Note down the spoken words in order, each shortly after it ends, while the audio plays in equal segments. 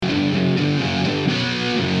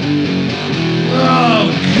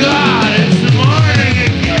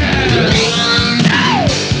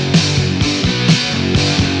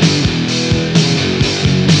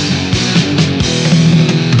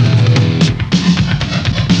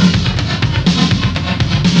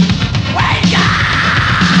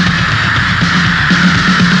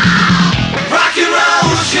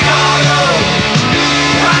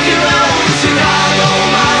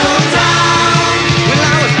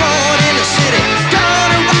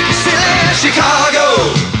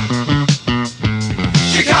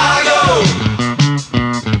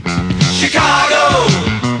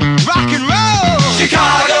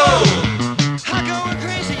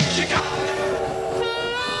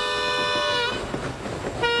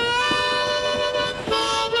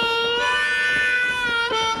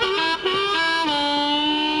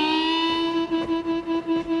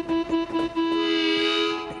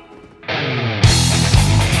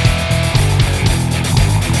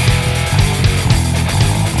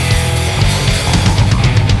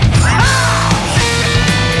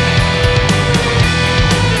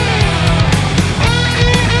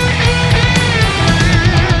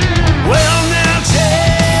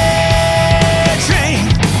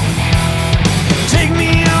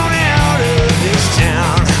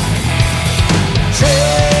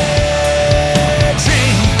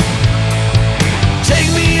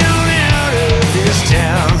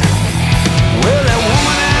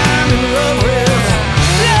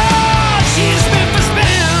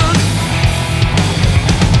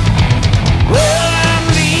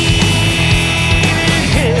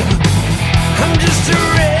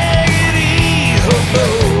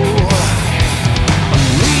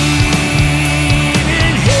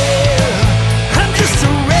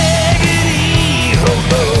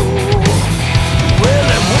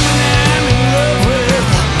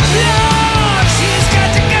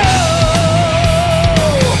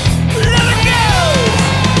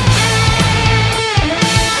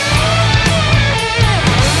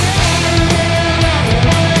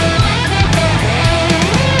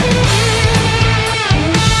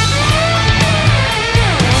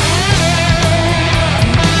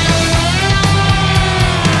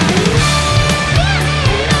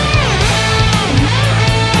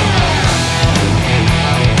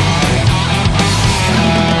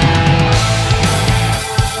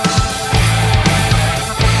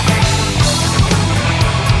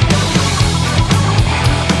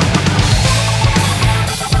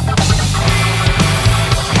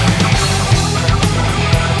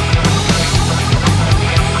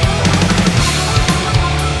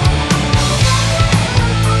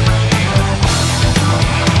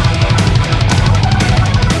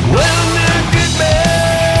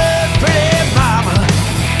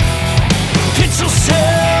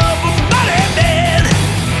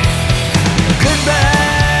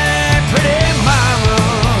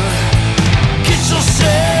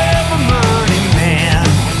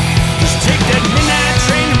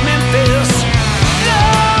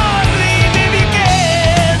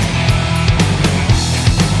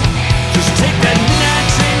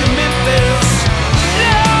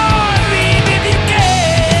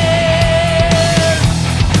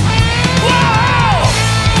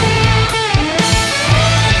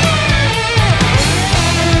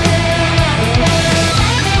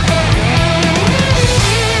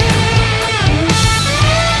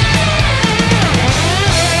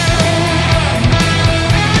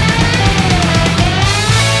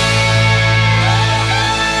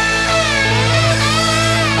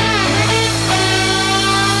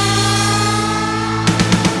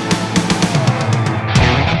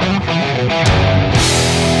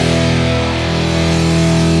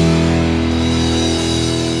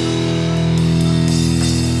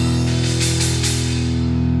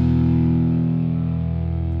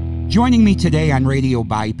Joining me today on Radio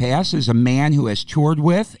Bypass is a man who has toured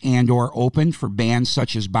with and or opened for bands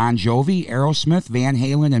such as Bon Jovi, Aerosmith, Van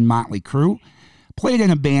Halen, and Motley Crue, played in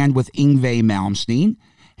a band with Yngwie Malmsteen,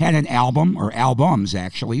 had an album, or albums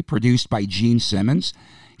actually, produced by Gene Simmons.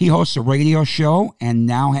 He hosts a radio show and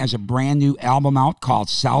now has a brand new album out called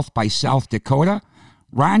South by South Dakota.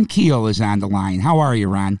 Ron Keel is on the line. How are you,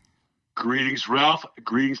 Ron? Greetings, Ralph.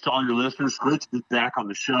 Greetings to all your listeners. Great to get back on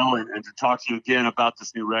the show and to talk to you again about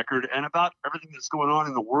this new record and about everything that's going on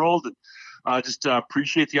in the world. And just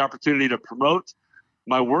appreciate the opportunity to promote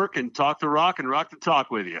my work and talk the rock and rock the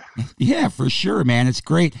talk with you. Yeah, for sure, man. It's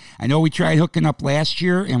great. I know we tried hooking up last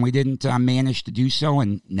year and we didn't manage to do so,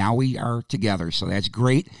 and now we are together, so that's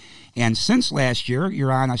great. And since last year,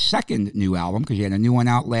 you're on a second new album because you had a new one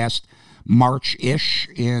out last March-ish,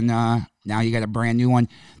 and now you got a brand new one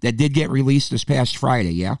that did get released this past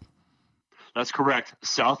Friday, yeah? That's correct.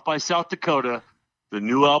 South by South Dakota, the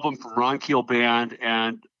new album from Ron Keel Band,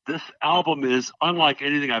 and this album is unlike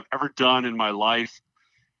anything I've ever done in my life.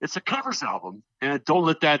 It's a covers album, and don't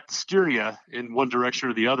let that steer you in one direction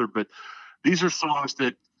or the other, but these are songs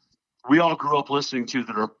that we all grew up listening to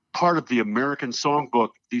that are part of the American songbook,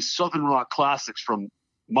 these Southern rock classics from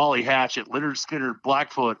Molly Hatchet, Lynyrd Skynyrd,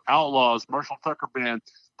 Blackfoot, Outlaws, Marshall Tucker Band,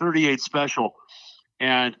 38 Special.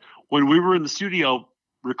 And when we were in the studio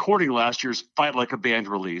recording last year's Fight Like a Band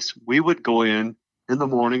release, we would go in the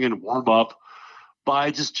morning and warm up by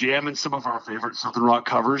just jamming some of our favorite Southern rock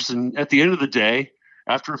covers. And at the end of the day,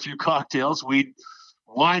 after a few cocktails, we'd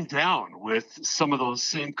wind down with some of those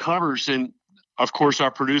same covers. And of course,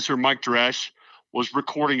 our producer, Mike Dresch, was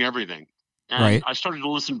recording everything. And right. I started to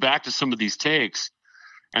listen back to some of these takes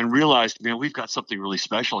and realized, man, we've got something really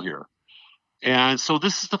special here. And so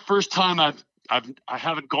this is the first time I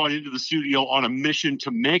haven't gone into the studio on a mission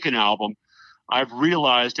to make an album. I've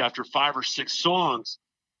realized after 5 or 6 songs,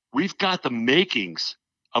 we've got the makings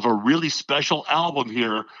of a really special album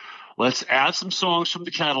here. Let's add some songs from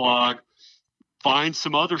the catalog, find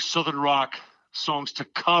some other Southern rock songs to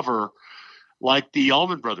cover, like the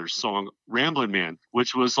Allman Brothers song, Ramblin' Man,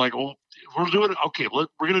 which was like, oh, we're going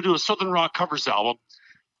to do a Southern rock covers album.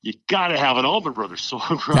 You got to have an Allman Brothers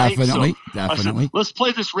song, right? Definitely. I said, let's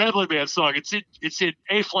play this Ramblin' Man song. It's in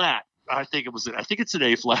A flat. I think it's in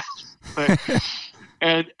A flat.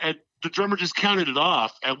 and the drummer just counted it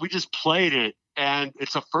off, and we just played it. And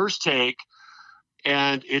it's a first take,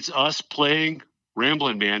 and it's us playing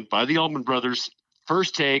Ramblin' Man by the Allman Brothers,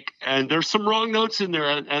 first take. And there's some wrong notes in there,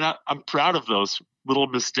 and I'm proud of those little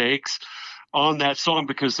mistakes on that song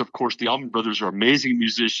because, of course, the Allman Brothers are amazing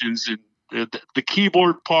musicians, and the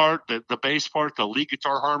keyboard part, the bass part, the lead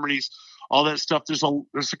guitar harmonies, all that stuff. There's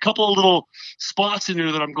a couple of little spots in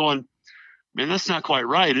there that I'm going, man, that's not quite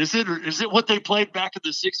right. Is it? Or is it what they played back in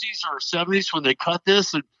the 60s or 70s when they cut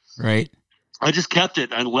this? And right. I just kept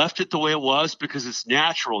it. I left it the way it was because it's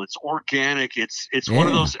natural. It's organic. It's one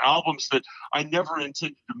of those albums that I never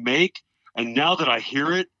intended to make. And now that I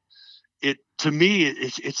hear it, to me,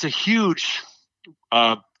 it's a huge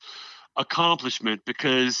accomplishment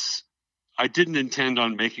because I didn't intend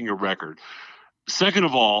on making a record. Second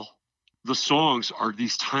of all, the songs are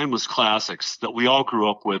these timeless classics that we all grew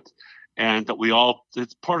up with and that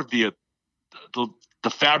it's part of the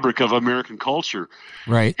fabric of American culture.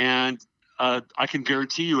 Right. And I can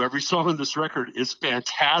guarantee you every song on this record is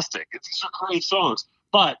fantastic. These are great songs,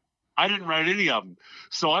 but I didn't write any of them.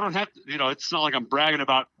 So I don't have to, it's not like I'm bragging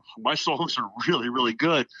about my songs are really, really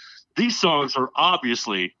good. These songs are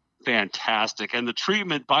obviously fantastic, and the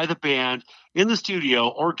treatment by the band in the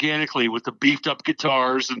studio organically with the beefed up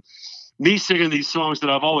guitars and me singing these songs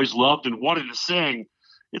that I've always loved and wanted to sing,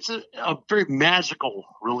 it's a very magical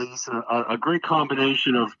release and a great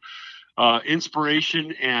combination of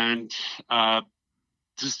inspiration and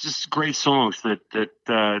just great songs that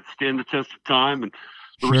stand the test of time. And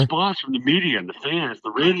the response from the media and the fans,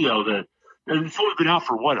 the radio, and it's only been out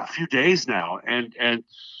for a few days now, and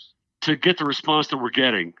to get the response that we're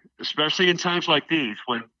getting, especially in times like these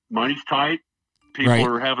when money's tight, people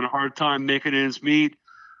are having a hard time making ends meet,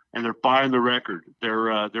 and they're buying the record.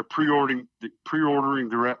 They're pre-ordering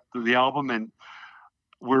the album, and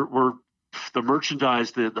we're the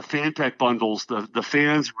merchandise, the fan pack bundles. The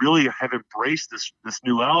fans really have embraced this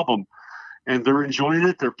new album, and they're enjoying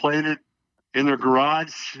it. They're playing it in their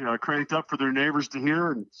garage, cranked up for their neighbors to hear,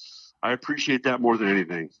 and I appreciate that more than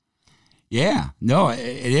anything. Yeah, no, it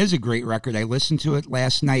is a great record. I listened to it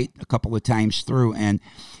last night a couple of times through, and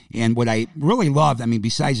what I really loved, I mean,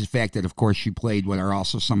 besides the fact that, of course, you played what are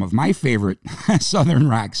also some of my favorite Southern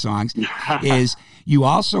rock songs, is you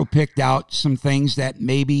also picked out some things that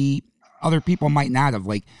maybe other people might not have.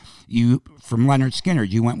 Like you, from Leonard Skinner,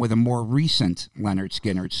 you went with a more recent Leonard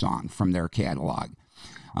Skinner song from their catalog.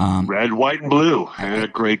 Red, White, and Blue. And a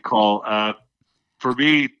great call. For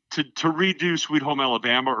me, to redo Sweet Home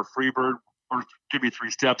Alabama or Freebird or Give Me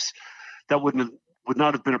Three Steps, that would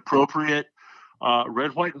not have been appropriate.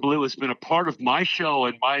 Red, White, and Blue has been a part of my show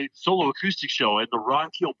and my solo acoustic show and the Ron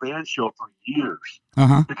Keel Band show for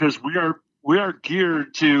years. Because we are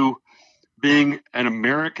geared to being an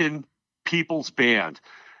American people's band.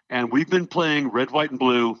 And we've been playing Red, White, and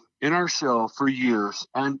Blue in our show for years.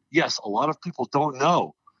 And yes, a lot of people don't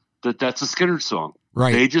know that that's a Skinner song.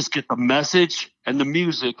 Right. They just get the message and the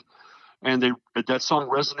music, and that song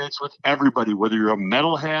resonates with everybody, whether you're a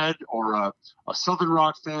metalhead or a Southern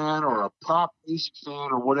rock fan or a pop music fan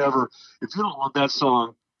or whatever. If you don't love that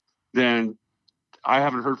song, then I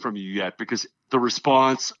haven't heard from you yet, because the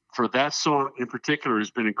response for that song in particular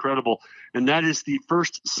has been incredible. And that is the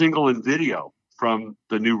first single and video from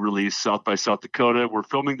the new release, South by South Dakota. We're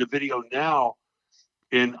filming the video now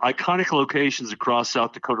in iconic locations across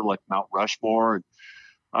South Dakota, like Mount Rushmore.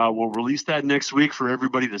 And we'll release that next week for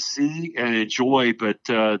everybody to see and enjoy. But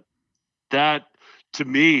that, to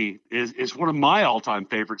me, is one of my all-time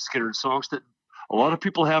favorite Skinner songs that a lot of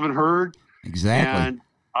people haven't heard. Exactly. And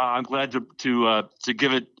I'm glad to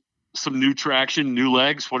give it some new traction, new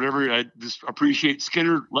legs, whatever. I just appreciate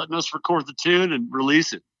Skinner letting us record the tune and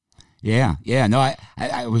release it. Yeah. No,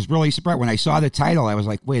 I was really surprised when I saw the title. I was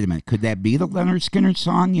like, wait a minute, could that be the Leonard Skinner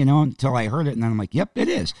song? Until I heard it, and then I'm like, yep, it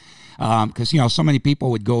is. Because so many people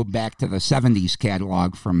would go back to the '70s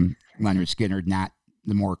catalog from Leonard Skinner, not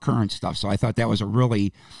the more current stuff. So I thought that was a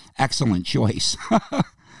really excellent choice.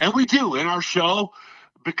 And we do in our show,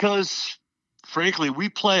 because frankly, we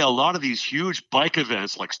play a lot of these huge bike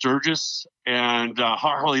events like Sturgis and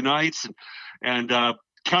Harley Nights and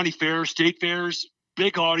county fairs, state fairs.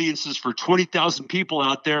 Big audiences for 20,000 people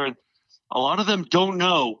out there. And a lot of them don't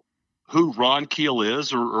know who Ron Keel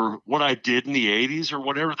is or what I did in the 80s or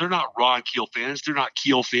whatever. They're not Ron Keel fans. They're not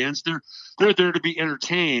Keel fans. They're there to be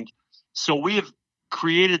entertained. So we have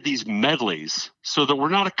created these medleys so that we're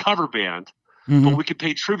not a cover band, but we can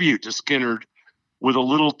pay tribute to Skinner with a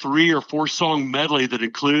little 3 or 4 song medley that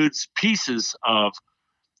includes pieces of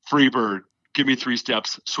Freebird, Give Me Three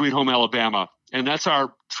Steps, Sweet Home Alabama. And that's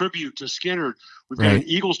our tribute to Skinner. We've got an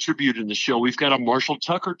Eagles tribute in the show. We've got a Marshall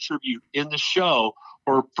Tucker tribute in the show.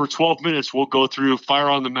 Or for 12 minutes, we'll go through Fire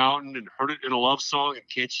on the Mountain and Heard It in a Love Song and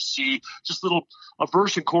Can't You See? Just a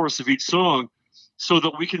verse and chorus of each song, so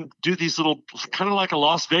that we can do these little, kind of like a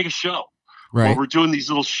Las Vegas show. Right. Where we're doing these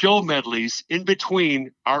little show medleys in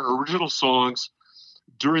between our original songs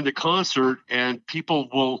during the concert, and people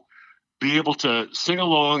will be able to sing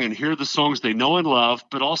along and hear the songs they know and love,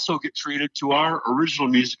 but also get treated to our original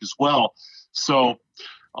music as well. So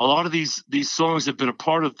a lot of these songs have been a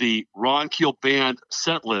part of the Ron Keel Band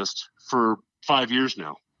set list for 5 years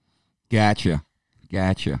now. Gotcha.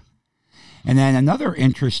 And then another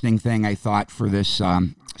interesting thing I thought for this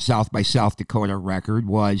South by South Dakota record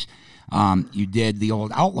was you did the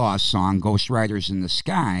old Outlaws song, Ghost Riders in the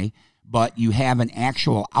Sky, but you have an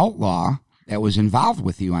actual outlaw that was involved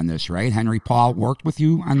with you on this, right? Henry Paul worked with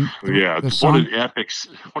you on the song?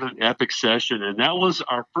 What an epic session. And that was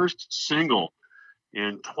our first single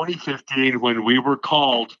in 2015 when we were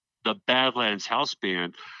called the Badlands House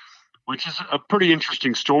Band, which is a pretty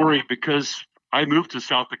interesting story, because I moved to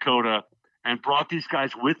South Dakota and brought these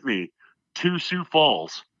guys with me to Sioux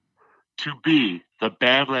Falls to be the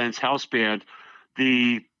Badlands House Band,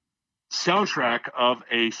 the soundtrack of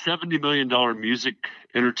a $70 million music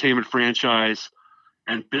entertainment franchise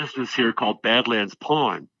and business here called Badlands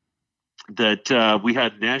Pawn. That we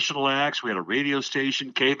had national acts, we had a radio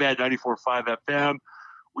station, KBAD 94.5 FM.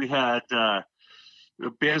 We had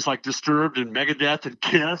bands like Disturbed and Megadeth and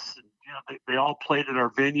Kiss. And, they all played at our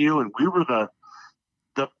venue, and we were the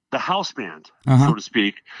house band, so to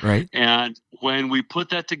speak. Right. And when we put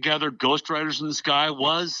that together, Ghost Riders in the Sky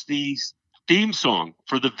was the theme song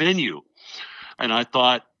for the venue. And I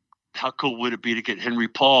thought, how cool would it be to get Henry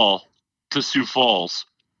Paul to Sioux Falls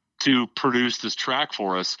to produce this track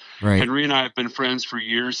for us? Right. Henry and I have been friends for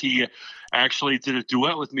years. He actually did a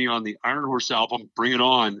duet with me on the Iron Horse album, Bring It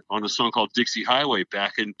On a song called Dixie Highway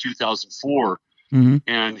back in 2004.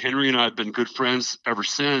 And Henry and I have been good friends ever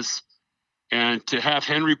since. And to have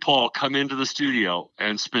Henry Paul come into the studio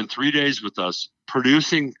and spend 3 days with us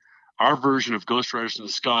producing our version of Ghost Riders in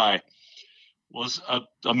the Sky was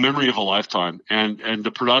a memory of a lifetime. And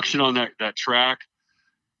the production on that track,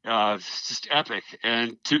 it's just epic.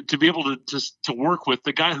 And to be able to work with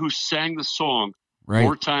the guy who sang the song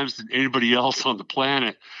more times than anybody else on the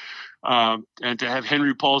planet And to have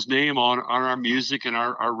Henry Paul's name on our music and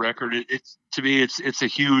our record, it's to me, it's a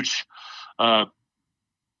huge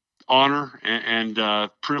honor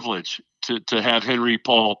and privilege to have Henry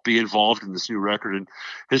Paul be involved in this new record. And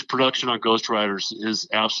his production on Ghost Riders is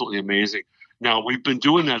absolutely amazing. Now, we've been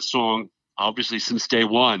doing that song, obviously, since day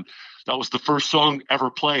one. That was the first song ever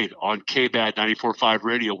played on KBAD 94.5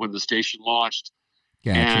 radio when the station launched.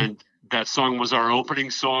 Gotcha. And that song was our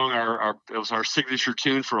opening song. It was our signature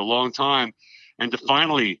tune for a long time. And to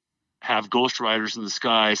finally have Ghost Riders in the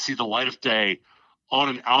Sky see the light of day on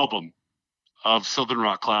an album of Southern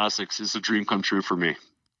rock classics is a dream come true for me.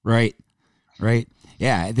 Right.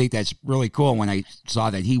 Yeah, I think that's really cool. When I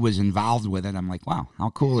saw that he was involved with it, I'm like, wow,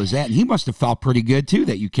 how cool is that? And he must have felt pretty good, too,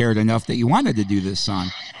 that you cared enough that you wanted to do this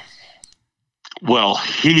song. Well,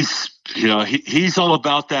 he's all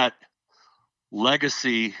about that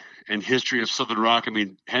legacy and history of Southern rock. I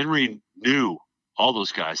mean, Henry knew all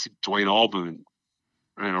those guys, Dwayne Allman,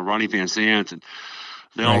 Ronnie Van Zant, and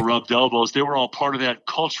they all rubbed elbows. They were all part of that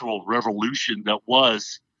cultural revolution that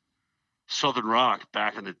was Southern rock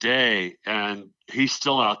back in the day. And he's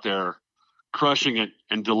still out there crushing it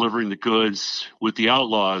and delivering the goods with the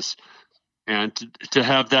Outlaws. And to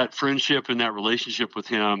have that friendship and that relationship with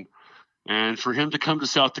him, and for him to come to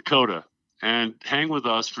South Dakota and hang with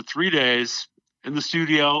us for 3 days in the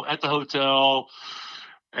studio, at the hotel,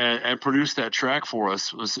 and produce that track for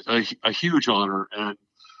us was a huge honor. And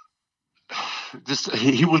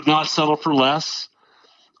he would not settle for less.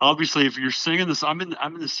 Obviously, if you're singing this, I'm in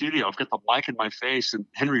the studio. I've got the mic in my face, and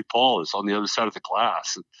Henry Paul is on the other side of the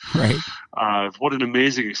glass. Right. What an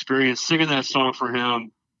amazing experience singing that song for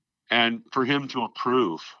him, and for him to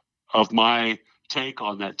approve of my take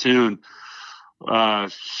on that tune. I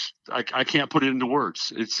can't put it into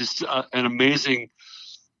words. It's just an amazing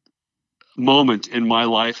moment in my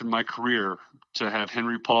life and my career to have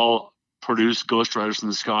Henry Paul produce Ghost Riders in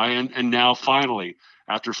the Sky. And now finally,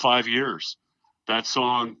 after 5 years, that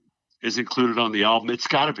song is included on the album. It's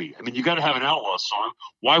got to be. I mean, you got to have an Outlaw song.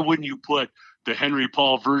 Why wouldn't you put the Henry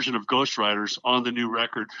Paul version of Ghost Riders on the new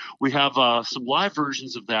record? We have some live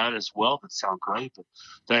versions of that as well that sound great. But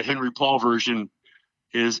that Henry Paul version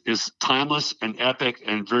is timeless and epic,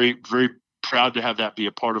 and very, very proud to have that be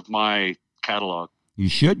a part of my catalog. You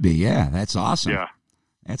should be. Yeah, that's awesome. Yeah.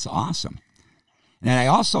 That's awesome. And I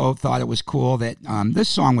also thought it was cool that this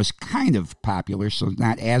song was kind of popular, so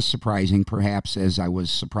not as surprising perhaps as I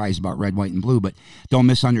was surprised about Red, White, and Blue, but Don't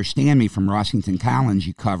Misunderstand Me from Rossington Collins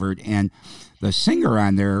you covered. And the singer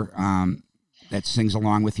on there that sings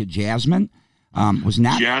along with you, Jasmine, was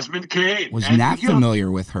not Jasmine Kane. Was not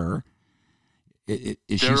familiar with her.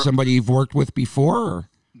 Is she somebody you've worked with before? Or?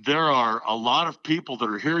 There are a lot of people that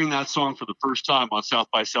are hearing that song for the first time on South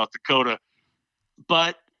by South Dakota,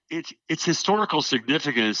 but its historical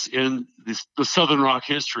significance in the Southern rock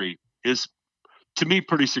history is, to me,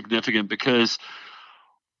 pretty significant, because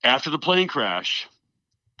after the plane crash,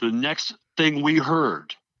 the next thing we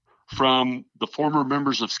heard from the former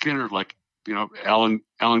members of Skinner, like, Alan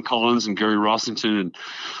Collins and Gary Rossington and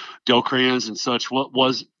Del Crayons and such, what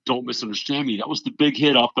was Don't Misunderstand Me? That was the big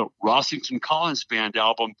hit off the Rossington Collins Band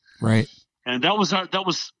album. Right. And that was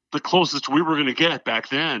the closest we were going to get back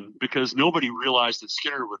then, because nobody realized that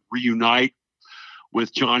Skinner would reunite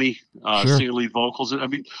with Johnny singing lead vocals. I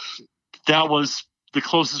mean, that was the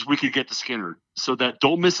closest we could get to Skinner. So that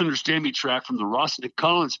Don't Misunderstand Me track from the Rossington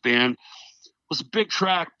Collins Band was a big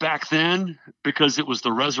track back then, because it was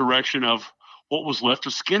the resurrection of what was left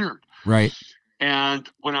of Skinner. Right. And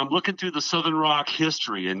when I'm looking through the Southern rock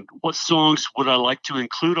history and what songs would I like to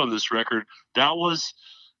include on this record, that was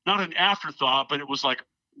not an afterthought, but it was like,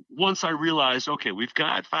 once I realized, okay, we've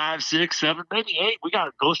got 5, 6, 7, maybe 8. We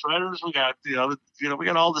got Ghost Riders. We got we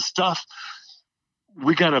got all this stuff.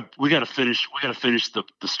 We gotta finish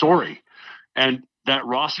the story. And that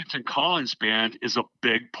Rossington Collins Band is a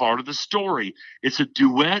big part of the story. It's a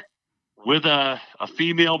duet with a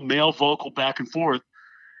female male vocal back and forth.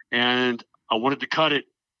 And I wanted to cut it.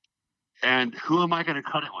 And who am I going to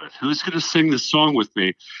cut it with? Who's going to sing this song with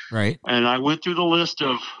me? Right. And I went through the list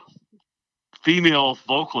of female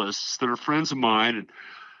vocalists that are friends of mine,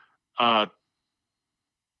 and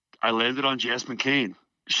I landed on Jasmine Kane.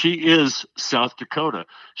 She is South Dakota.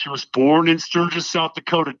 She was born in Sturgis, South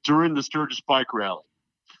Dakota during the Sturgis Bike Rally.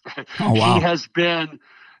 Oh, wow. She has been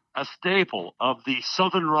a staple of the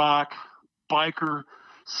Southern rock biker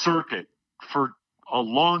circuit for a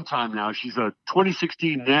long time now. She's a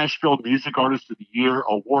 2016 Nashville Music Artist of the Year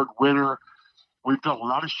award winner. We've done a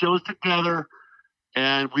lot of shows together,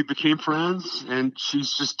 and we became friends, and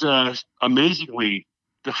she's just amazingly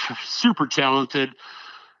super talented,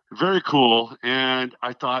 very cool. And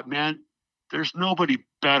I thought, man, there's nobody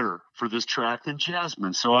better for this track than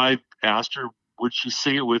Jasmine. So I asked her, would she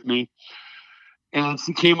sing it with me? And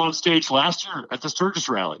she came on stage last year at the Sturgis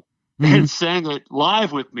rally and sang it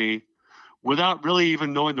live with me without really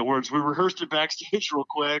even knowing the words. We rehearsed it backstage real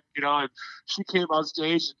quick, and she came on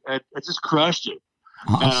stage and just crushed it.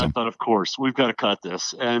 Awesome. And I thought, of course, we've got to cut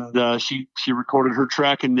this. And she recorded her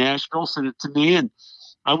track in Nashville, sent it to me, and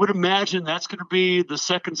I would imagine that's going to be the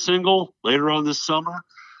second single later on this summer.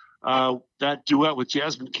 That duet with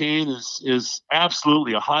Jasmine Kane is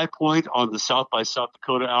absolutely a high point on the South by South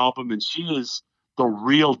Dakota album, and she is the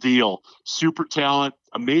real deal. Super talent,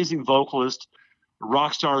 amazing vocalist,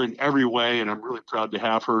 rock star in every way, and I'm really proud to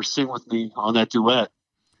have her sing with me on that duet.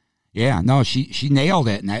 Yeah, no, she nailed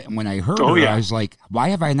it. And when I heard her, I was like, why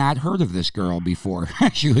have I not heard of this girl before?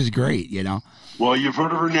 She was great, Well, you've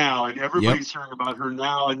heard of her now, and everybody's hearing about her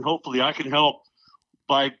now, and hopefully I can help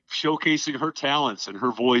by showcasing her talents and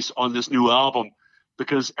her voice on this new album,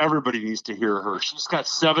 because everybody needs to hear her. She's got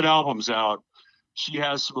 7 albums out. She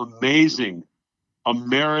has some amazing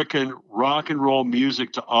American rock and roll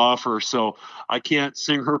music to offer, so I can't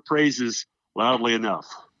sing her praises loudly enough.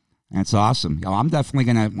 That's awesome. I'm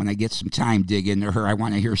definitely going to, when I get some time, dig into her. I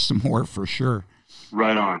want to hear some more for sure.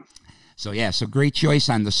 Right on. So great choice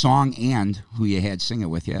on the song and who you had sing it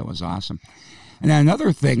with you. It was awesome. And then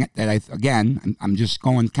another thing that I'm just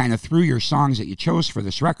going kind of through your songs that you chose for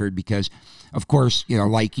this record because, of course,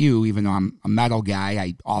 like you, even though I'm a metal guy,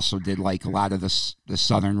 I also did like a lot of the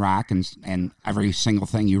Southern rock and every single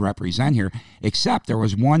thing you represent here, except there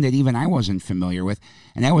was one that even I wasn't familiar with,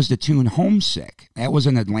 and that was the tune Homesick. That was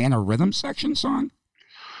an Atlanta Rhythm Section song?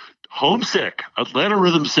 Homesick, Atlanta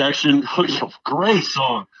Rhythm Section, great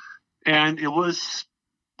song. And it was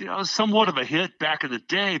somewhat of a hit back in the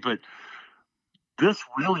day, but this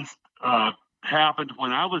really happened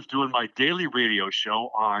when I was doing my daily radio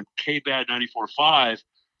show on K-Bad 94.5.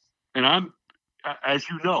 And I'm, as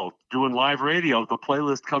you know, doing live radio, the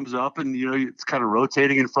playlist comes up and, it's kind of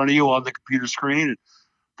rotating in front of you on the computer screen. And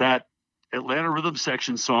that Atlanta Rhythm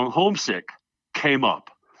Section song, Homesick, came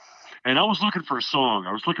up. And I was looking for a song.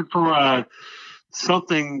 I was looking for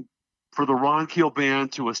something for the Ron Keel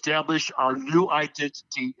Band to establish our new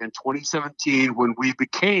identity in 2017 when we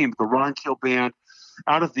became the Ron Keel Band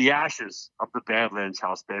out of the ashes of the Badlands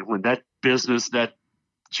House Band. When that business, that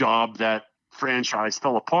job, that franchise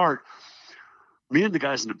fell apart, me and the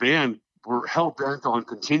guys in the band were hell-bent on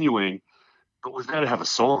continuing, but we've got to have a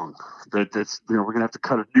song that's we're going to have to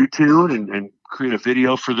cut a new tune and create a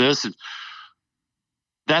video for this. And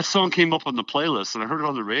that song came up on the playlist, and I heard it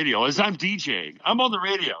on the radio. As I'm DJing, I'm on the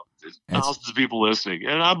radio. There's thousands of people listening,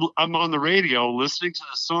 and I'm on the radio listening to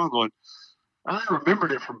the song going, I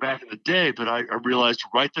remembered it from back in the day, but I realized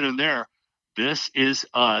right then and there, this is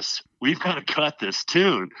us. We've got to cut this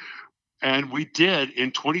tune. And we did.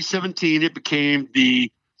 In 2017, it became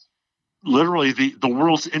literally the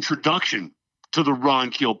world's introduction to the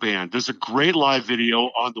Ron Keel Band. There's a great live video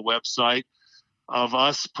on the website of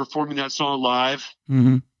us performing that song live.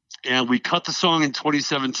 Mm-hmm. And we cut the song in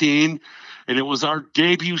 2017, and it was our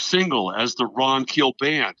debut single as the Ron Keel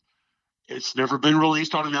Band. It's never been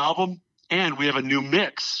released on an album, and we have a new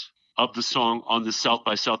mix of the song on the South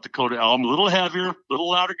by South Dakota album. A little heavier, a little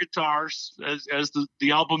louder guitars, as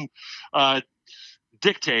the album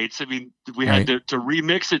dictates. I mean, we had to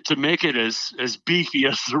remix it to make it as beefy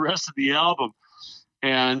as the rest of the album.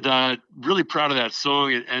 And really proud of that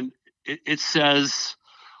song. And it says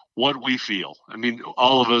what we feel. I mean,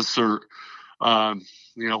 all of us are, when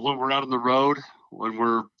we're out on the road, when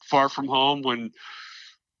we're far from home, when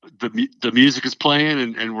the music is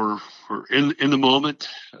playing and we're in the moment,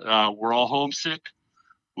 we're all homesick.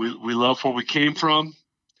 We love where we came from,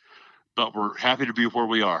 but we're happy to be where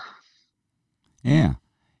we are. Yeah.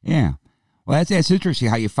 Well, that's interesting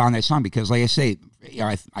how you found that song, because like I say,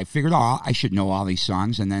 I figured I should know all these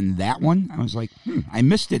songs, and then that one, I was like, I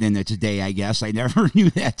missed it in its day, I guess. I never knew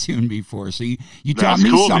that tune before. So you taught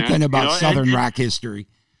me something about Southern rock history.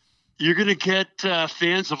 You're going to get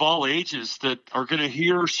fans of all ages that are going to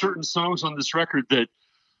hear certain songs on this record that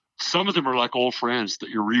some of them are like old friends that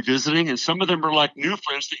you're revisiting, and some of them are like new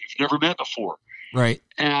friends that you've never met before. Right.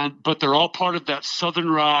 But they're all part of that Southern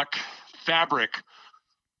rock fabric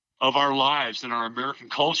of our lives and our American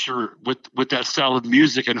culture with that style of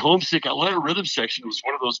music. And Homesick, Atlanta Rhythm Section was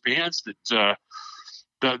one of those bands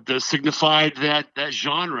that signified that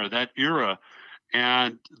genre, that era.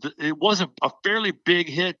 And it was a fairly big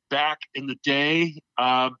hit back in the day.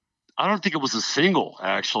 I don't think it was a single,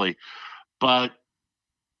 actually. But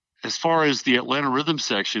as far as the Atlanta Rhythm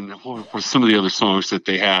Section, what were some of the other songs that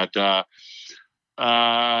they had?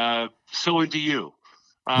 So Into You.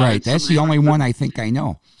 Right. That's the only one I think I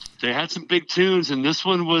know. They had some big tunes, and this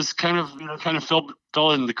one was kind of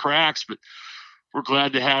fell in the cracks, but we're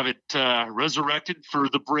glad to have it resurrected for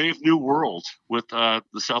the brave new world with the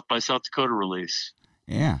South by South Dakota release.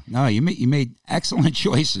 Yeah, no, you made excellent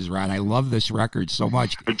choices, Ron. I love this record so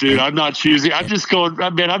much, dude. I'm not choosing. I'm just going.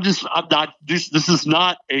 I'm not. This is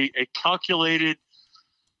not a calculated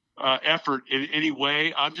effort in any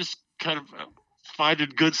way. I'm just kind of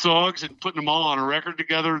finding good songs and putting them all on a record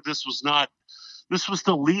together. This was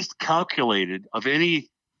the least calculated of any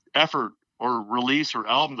effort or release or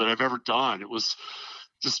album that I've ever done. It was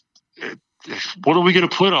just, what are we going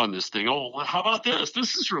to put on this thing? Oh, how about this?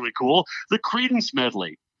 This is really cool. The Creedence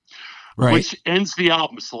medley, right, which ends the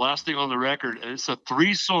album. It's the last thing on the record. And it's a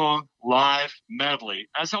 3-song live medley.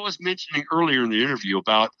 As I was mentioning earlier in the interview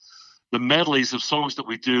about the medleys of songs that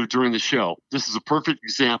we do during the show, this is a perfect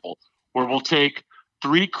example where we'll take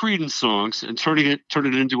 3 Creedence songs and turn it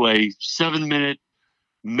into a 7-minute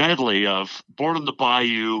medley of Born on the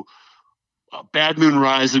Bayou, Bad Moon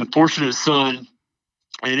Rising, Fortunate Son,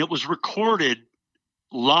 and it was recorded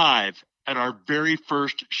live at our very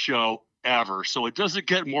first show ever. So it doesn't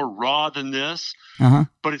get more raw than this,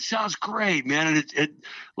 but it sounds great, man. And it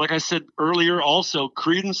like I said earlier, also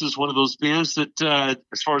Creedence is one of those bands that,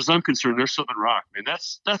 as far as I'm concerned, they're Southern rock, man.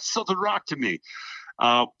 That's Southern rock to me.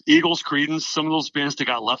 Eagles, Creedence, some of those bands that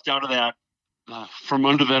got left out of that, from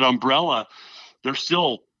under that umbrella, they're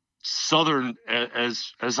still Southern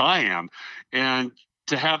as I am. And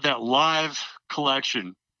to have that live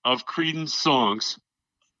collection of Creedence songs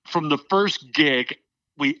from the first gig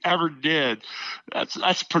we ever did, that's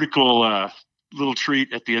a pretty cool little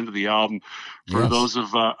treat at the end of the album for those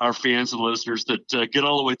of our fans and listeners that get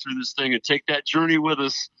all the way through this thing and take that journey with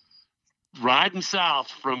us, riding south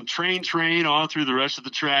from train on through the rest of the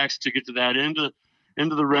tracks to get to that end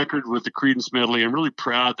of the record with the Creedence medley. I'm really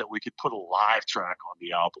proud that we could put a live track on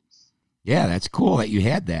the album. Yeah, that's cool that you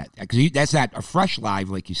had that, because that's not a fresh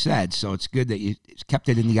live like you said, so it's good that you kept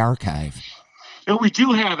it in the archive. And we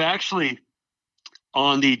do have actually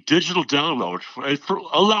on the digital download,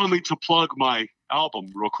 allow me to plug my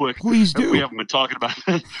album real quick. Please do. We haven't been talking about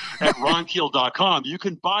it at ronkeel.com. You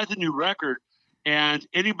can buy the new record, and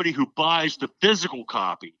anybody who buys the physical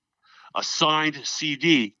copy, a signed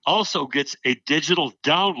CD, also gets a digital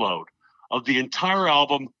download of the entire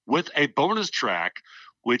album with a bonus track,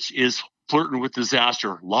 which is Flirtin' with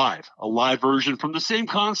Disaster live, a live version from the same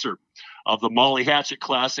concert of the Molly Hatchet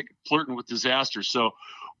classic, Flirtin' with Disaster. So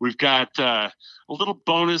we've got a little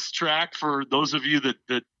bonus track for those of you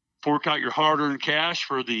that fork out your hard-earned cash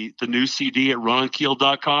for the new CD at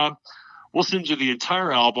ronkeel.com. We'll send you the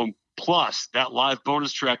entire album plus that live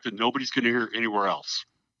bonus track that nobody's going to hear anywhere else.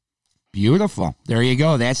 Beautiful. There you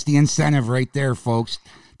go. That's the incentive right there, folks.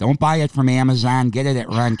 Don't buy it from Amazon. Get it at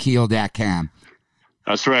ronkeel.com.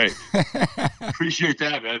 That's right. Appreciate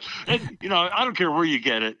that, man. And, I don't care where you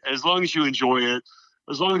get it, as long as you enjoy it,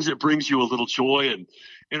 as long as it brings you a little joy and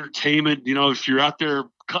entertainment. If you're out there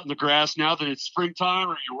cutting the grass now that it's springtime,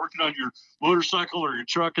 or you're working on your motorcycle or your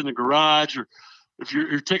truck in the garage, or if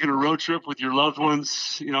you're taking a road trip with your loved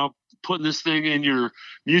ones, putting this thing in your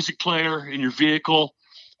music player, in your vehicle,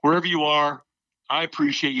 wherever you are, I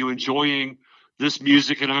appreciate you enjoying this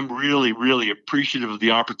music. And I'm really, really appreciative of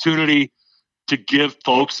the opportunity to give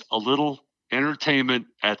folks a little entertainment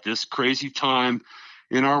at this crazy time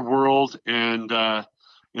in our world and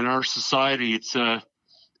in our society.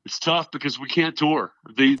 It's tough because we can't tour.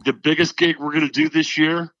 The biggest gig we're going to do this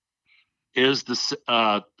year is this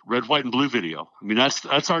Red, White, and Blue video. I mean,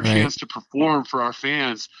 that's our chance to perform for our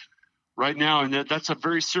fans right now, and that's a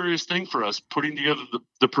very serious thing for us. Putting together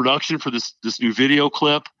the production for this new video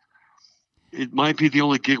clip, it might be the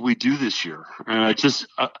only gig we do this year.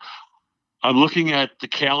 I'm looking at the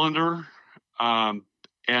calendar, and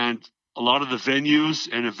a lot of the venues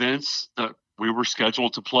and events that we were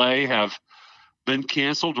scheduled to play have been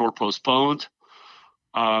canceled or postponed.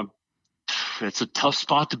 It's a tough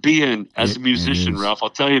spot to be in as a musician, Ralph. I'll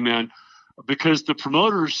tell you, man, because the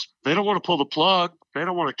promoters, they don't want to pull the plug. They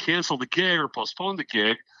don't want to cancel the gig or postpone the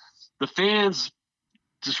gig. The fans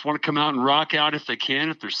just want to come out and rock out if they can,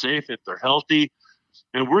 if they're safe, if they're healthy.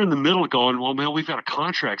 And we're in the middle going, well, man, we've got a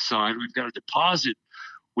contract signed. We've got a deposit.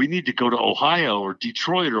 We need to go to Ohio or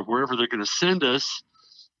Detroit or wherever they're going to send us,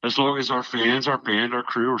 as long as our fans, our band, our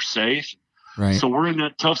crew are safe. Right. So we're in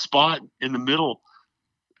that tough spot in the middle.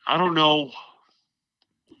 I don't know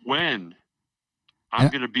when I'm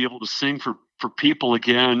going to be able to sing for people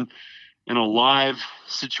again in a live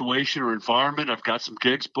situation or environment. I've got some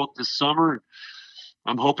gigs booked this summer.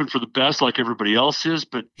 I'm hoping for the best like everybody else is,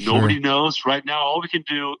 but Sure. nobody knows. Right now, all we can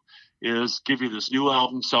do is give you this new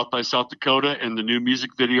album, South by South Dakota, and the new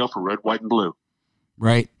music video for Red, White, and Blue.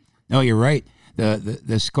 Right. No, you're right.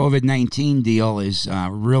 This COVID-19 deal is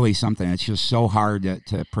really something that's just so hard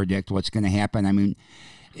to predict what's going to happen. I mean,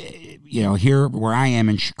 here where I am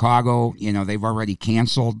in Chicago, they've already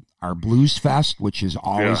canceled our Blues Fest, which is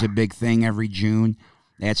always a big thing every June.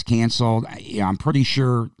 That's canceled. I'm pretty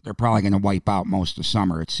sure they're probably going to wipe out most of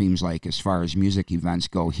summer, it seems like, as far as music events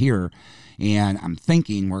go here. And I'm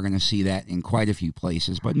thinking we're going to see that in quite a few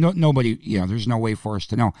places. But nobody, there's no way for us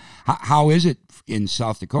to know. How is it in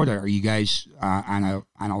South Dakota? Are you guys on a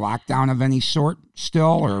lockdown of any sort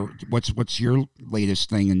still? Or what's your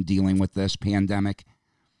latest thing in dealing with this pandemic?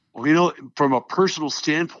 Well, from a personal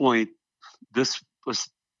standpoint, this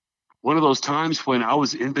was one of those times when I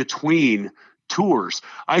was in between tours.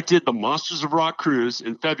 I did the Monsters of Rock cruise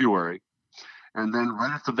in February, and then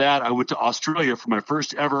right after that I went to Australia for my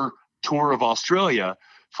first ever tour of Australia,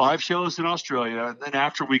 5 shows in Australia. And then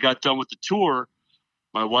after we got done with the tour,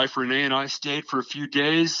 my wife Renee and I stayed for a few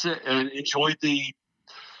days and enjoyed the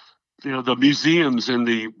museums and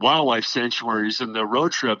the wildlife sanctuaries and the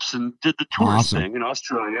road trips, and did the tourist thing in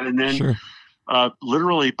Australia. And then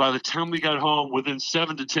literally by the time we got home, within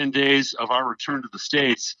 7 to 10 days of our return to the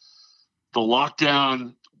States, the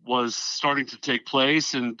lockdown was starting to take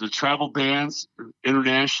place, and the travel bans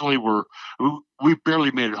internationally we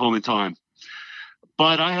barely made it home in time.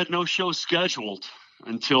 But I had no show scheduled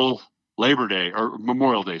until Labor Day, or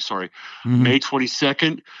Memorial Day, May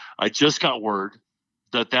 22nd. I just got word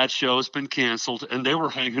that show has been canceled, and they were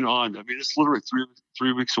hanging on. I mean, it's literally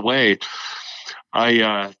three weeks away.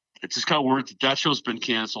 I just got word that show's been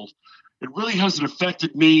canceled. It really hasn't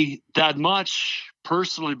affected me that much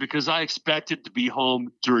personally, because I expected to be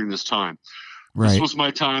home during this time. Right. This was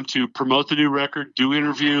my time to promote the new record, do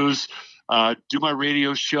interviews, do my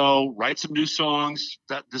radio show, write some new songs.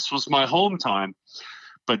 This was my home time.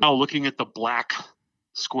 But now, looking at the black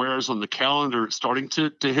squares on the calendar, it's starting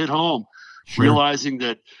to hit home. Sure. Realizing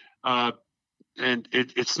that, and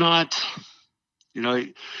it's not,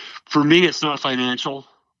 for me, it's not financial.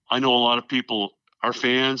 I know a lot of people, our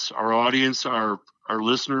fans, our audience, our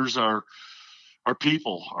listeners, our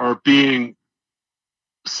people are being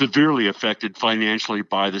severely affected financially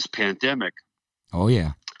by this pandemic. Oh,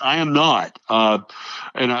 yeah. I am not.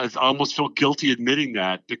 And I almost feel guilty admitting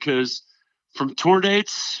that, because from tour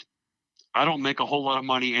dates, I don't make a whole lot of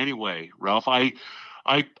money anyway, Ralph. I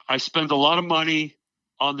spend a lot of money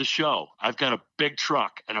on the show. I've got a big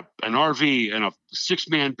truck and an RV and a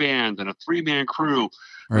 6-man band and a 3-man crew.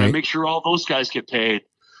 Right. And I make sure all those guys get paid.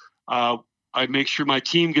 I make sure my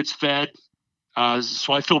team gets fed.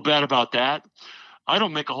 So I feel bad about that. I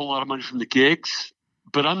don't make a whole lot of money from the gigs,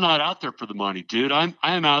 but I'm not out there for the money, dude. I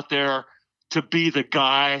am out there to be the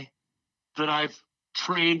guy that I've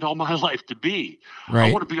trained all my life to be. Right.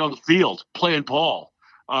 I want to be on the field playing ball.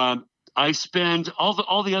 I spend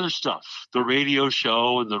all the other stuff, the radio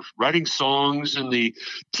show and the writing songs and the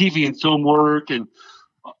TV and film work and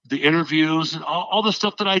the interviews and all the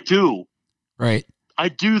stuff that I do. Right. I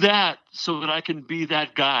do that so that I can be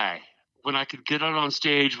that guy when I can get out on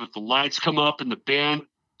stage with the lights come up and the band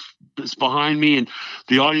is behind me and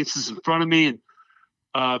the audience is in front of me.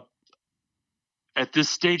 And at this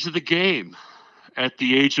stage of the game, at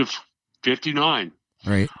the age of 59,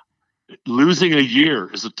 right, losing a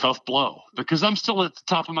year is a tough blow, because I'm still at the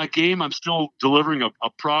top of my game. I'm still delivering a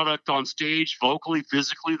product on stage, vocally,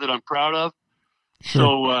 physically, that I'm proud of. Sure.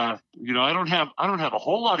 So I don't have a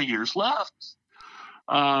whole lot of years left.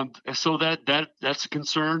 So that's a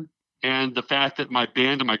concern. And the fact that my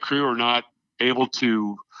band and my crew are not able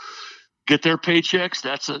to get their paychecks,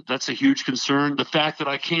 that's a huge concern. The fact that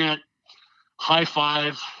I can't high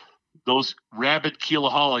five those rabid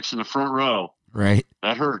Keelaholics in the front row, right?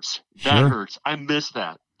 That hurts. Sure. That hurts. I miss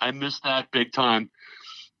that. I miss that big time.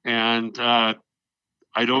 And I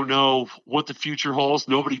don't know what the future holds.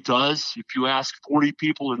 Nobody does. If you ask 40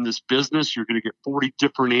 people in this business, you're going to get 40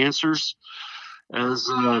 different answers. As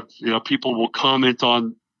people will comment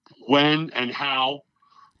on when and how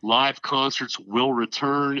live concerts will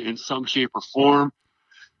return in some shape or form.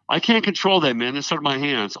 I can't control that, man. It's out of my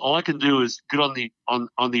hands. All I can do is get on the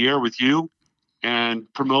air with you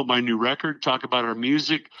and promote my new record, talk about our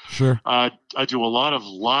music. Sure. I do a lot of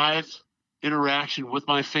live interaction with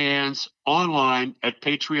my fans online at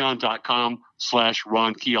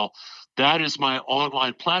patreon.com/Ron Keel. That is my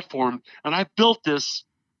online platform. And I built this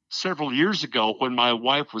several years ago when my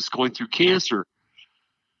wife was going through cancer.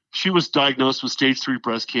 She was diagnosed with stage 3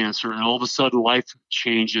 breast cancer, and all of a sudden life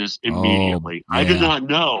changes immediately. Oh, yeah. I did not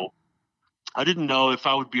know I didn't know if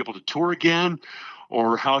I would be able to tour again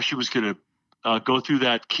or how she was going to go through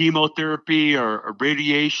that chemotherapy or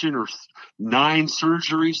radiation or 9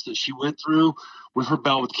 surgeries that she went through with her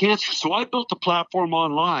bout with cancer. So I built a platform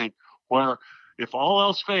online where if all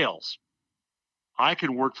else fails, I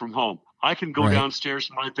can work from home. I can go downstairs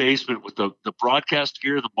in my basement with the broadcast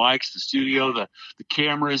gear, the mics, the studio, the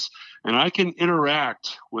cameras, and I can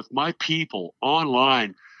interact with my people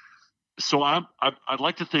online. So I'd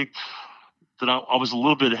like to think that I was a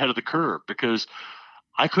little bit ahead of the curve because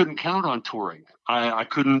I couldn't count on touring. I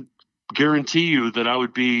couldn't guarantee you that I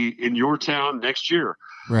would be in your town next year.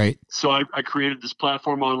 Right. So I created this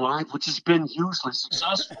platform online, which has been hugely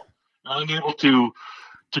successful. I'm able to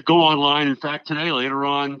go online. In fact, today, later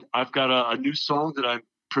on, I've got a new song that I'm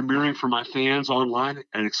premiering for my fans online,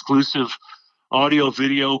 an exclusive audio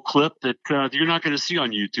video clip that you're not going to see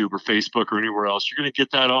on YouTube or Facebook or anywhere else. You're going to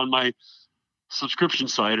get that on my subscription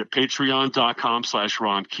site at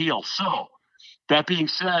patreon.com/Ron Keel. So that being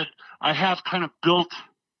said, I have kind of built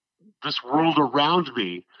this world around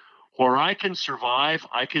me where I can survive,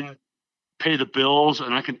 I can pay the bills,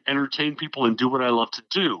 and I can entertain people and do what I love to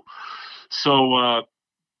do. So,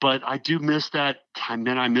 but I do miss that time.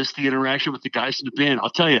 Then I miss the interaction with the guys in the band. I'll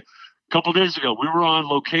tell you, a couple of days ago, we were on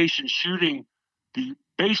location shooting the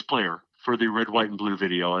bass player for the Red, White, and Blue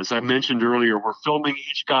video. As I mentioned earlier, we're filming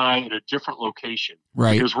each guy in a different location.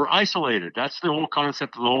 Right. Because we're isolated. That's the whole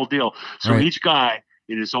concept of the whole deal. So each guy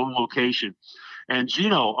in his own location. And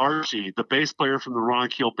Gino Archie, the bass player from the Ron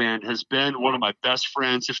Keel Band, has been one of my best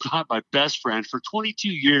friends, if not my best friend, for 22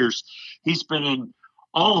 years. He's been in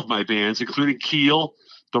all of my bands, including Keel,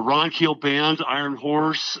 the Ron Keel Band, Iron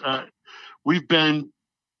Horse. We've been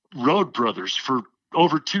road brothers for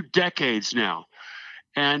over 2 decades now.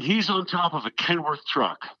 And he's on top of a Kenworth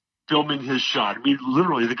truck filming his shot. I mean,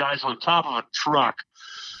 literally, the guy's on top of a truck,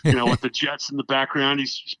 with the jets in the background.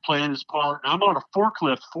 He's playing his part. And I'm on a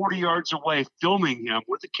forklift 40 yards away filming him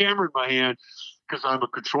with a camera in my hand because I'm a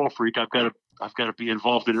control freak. I've got to be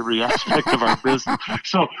involved in every aspect of our business.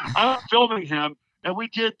 So I'm filming him. And we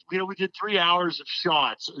did 3 hours of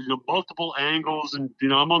shots, multiple angles. And,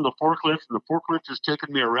 I'm on the forklift, and the forklift is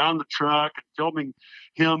taking me around the truck and filming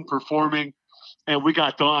him performing. And we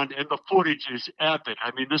got done, and the footage is epic.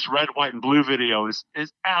 I mean, this Red, White, and Blue video is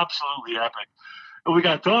absolutely epic. And we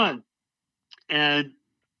got done, and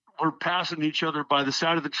we're passing each other by the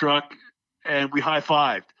side of the truck, and we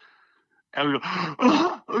high-fived. And we go,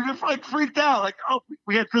 oh, we just like freaked out. Like, oh,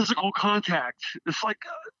 we had physical contact. It's like,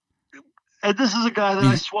 and this is a guy that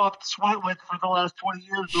I swapped sweat with for the last 20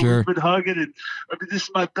 years. Sure. We've been hugging, and this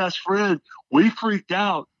is my best friend. We freaked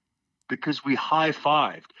out because we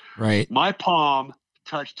high-fived. Right. My palm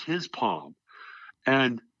touched his palm.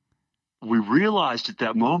 And we realized at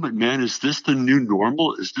that moment, man, is this the new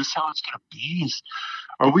normal? Is this how it's going to be?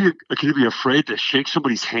 Are we going to be afraid to shake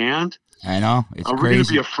somebody's hand? I know. It's Are we crazy. going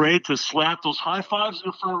to be afraid to slap those high fives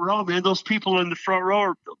in the front row? Man, those people in the front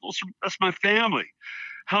row, that's my family.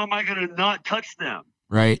 How am I going to not touch them?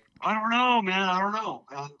 Right. I don't know, man. I don't know.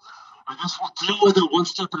 And I guess we'll deal with it one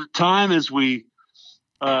step at a time as we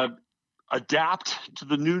adapt to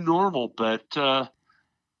the new normal. But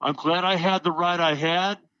I'm glad I had the ride I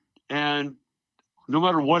had. And no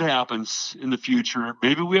matter what happens in the future,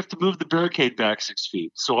 maybe we have to move the barricade back 6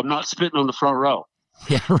 feet. So I'm not spitting on the front row.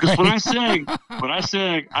 Yeah, because right. when I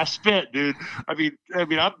sing, I spit, dude. I mean,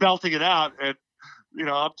 I'm belting it out, and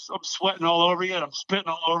I'm sweating all over you, and I'm spitting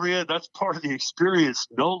all over you. That's part of the experience.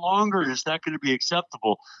 No longer is that going to be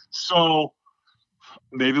acceptable. So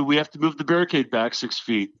maybe we have to move the barricade back 6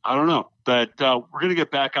 feet. I don't know, but we're going to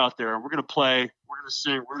get back out there, and we're going to play. We're going to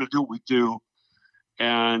sing. We're going to do what we do,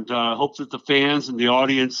 and hope that the fans and the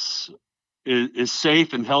audience is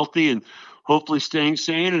safe and healthy, and hopefully staying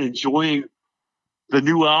sane and enjoying the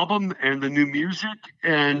new album and the new music,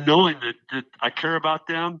 and knowing that I care about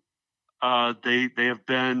them. They have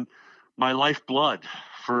been my lifeblood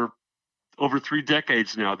for over 3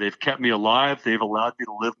 decades now. They've kept me alive. They've allowed me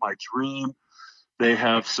to live my dream. They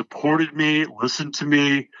have supported me, listened to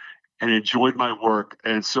me, and enjoyed my work.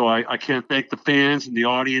 And so I can't thank the fans and the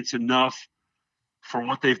audience enough for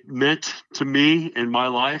what they've meant to me in my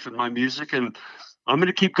life and my music. And I'm going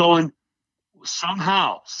to keep going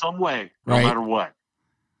somehow, some way, no matter what.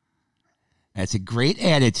 That's a great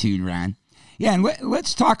attitude, Ron. Yeah, and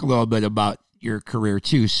let's talk a little bit about your career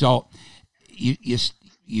too. So,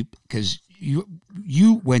 because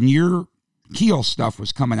you when your Keel stuff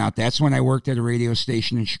was coming out, that's when I worked at a radio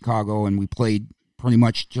station in Chicago, and we played pretty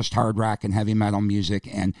much just hard rock and heavy metal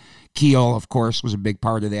music. And Keel, of course, was a big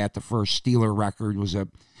part of that. The first Steeler record was a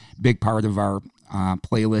big part of our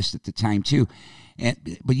playlist at the time too.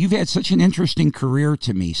 But you've had such an interesting career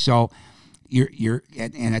to me. So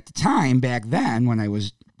and at the time back then when I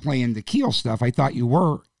was playing the Keel stuff, I thought you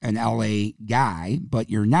were an LA guy, but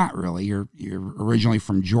you're not really. You're originally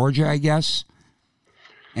from Georgia, I guess.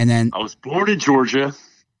 And then I was born in Georgia.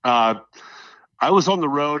 I was on the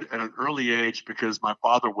road at an early age because my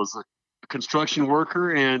father was a construction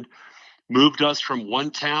worker and moved us from one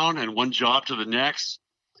town and one job to the next.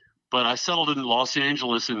 But I settled in Los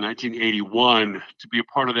Angeles in 1981 to be a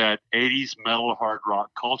part of that 80s metal hard rock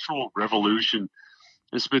cultural revolution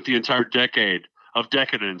and spent the entire decade of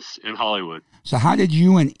decadence in Hollywood. So how did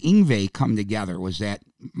you and Yngwie come together? Was that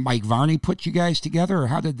Mike Varney put you guys together, or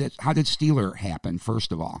how did Steeler happen,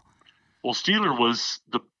 first of all? Well, Steeler was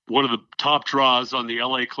one of the top draws on the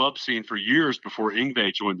LA club scene for years before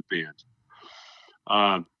Yngwie joined the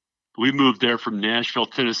band. We moved there from Nashville,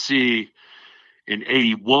 Tennessee in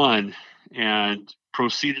 81 and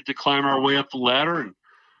proceeded to climb our way up the ladder and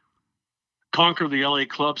conquer the LA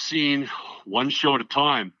club scene one show at a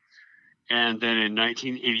time. And then in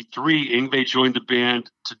 1983, Yngwie joined the band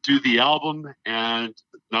to do the album and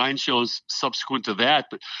 9 shows subsequent to that.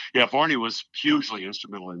 But yeah, Varney was hugely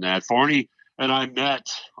instrumental in that. Varney and I met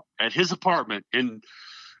at his apartment in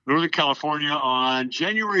Northern California on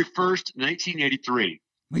January 1st, 1983.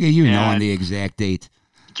 Look at you knowing the exact date.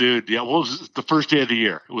 Dude, yeah, well, it was the first day of the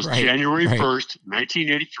year. It was January 1st,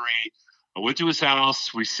 1983. I went to his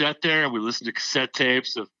house. We sat there and we listened to cassette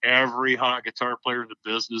tapes of every hot guitar player in the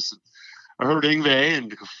business. And I heard Yngwie,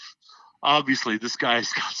 and obviously this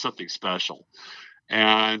guy's got something special.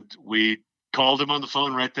 And we called him on the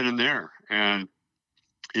phone right then and there and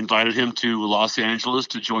invited him to Los Angeles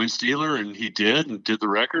to join Steeler, and he did the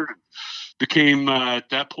record. Became, at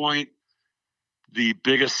that point, the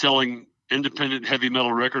biggest selling independent heavy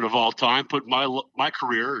metal record of all time. Put my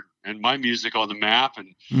career and my music on the map,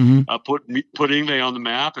 and put Yngwie on the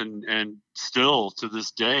map, and still to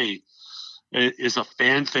this day is a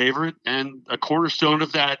fan favorite and a cornerstone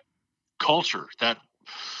of that culture, that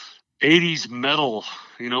 80s metal.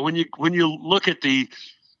 You know, when you look at the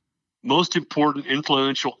most important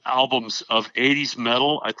influential albums of 80s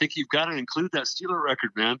metal, I think you've got to include that Steeler record,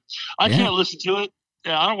 man. I can't listen to it.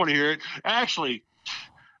 Yeah, I don't want to hear it. Actually,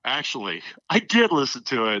 I did listen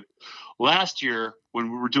to it last year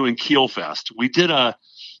when we were doing Keel Fest. We did a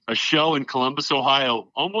show in Columbus, Ohio,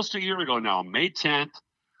 almost a year ago now, May 10th,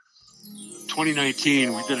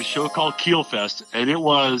 2019. We did a show called Keel Fest, and it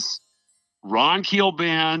was Ron Keel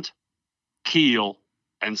Band, Keel,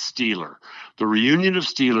 and Steeler. The reunion of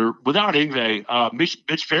Steeler without Yngwie.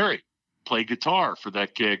 Mitch Ferry played guitar for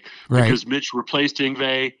that gig because Mitch replaced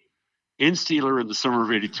Yngwie in Steeler in the summer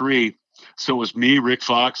of '83. So it was me, Rick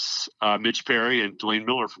Fox, Mitch Perry, and Dwayne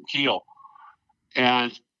Miller from Keel.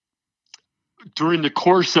 And during the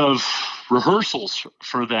course of rehearsals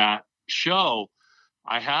for that show,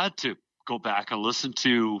 I had to go back and listen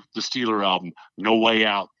to the Steeler album, No Way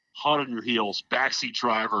Out, Hot on Your Heels, Backseat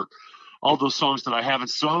Driver, all those songs that I haven't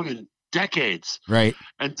sung in decades. Right.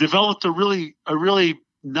 And developed a really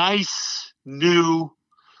nice new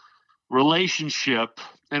relationship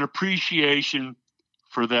and appreciation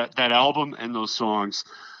for that album and those songs.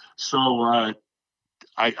 So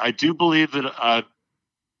I do believe that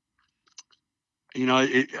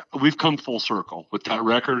we've come full circle with that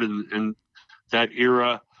record and that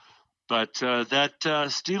era. But that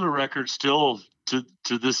Steeler record still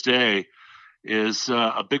to this day is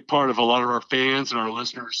a big part of a lot of our fans and our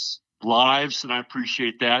listeners' lives, and I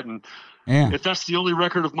appreciate that. And if that's the only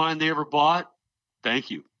record of mine they ever bought,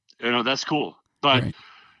 thank you. That's cool. But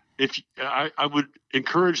if I would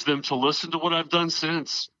encourage them to listen to what I've done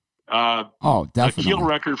since. Definitely. The Keel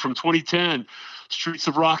record from 2010, Streets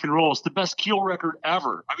of Rock and Roll. It's the best Keel record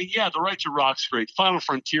ever. I mean, yeah, The Right to Rock's great. Final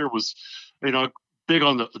Frontier was, big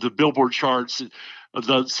on the Billboard charts.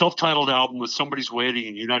 The self-titled album was Somebody's Waiting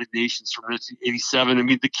in United Nations from 1987. I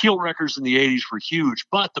mean, the Keel records in the 80s were huge,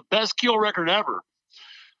 but the best Keel record ever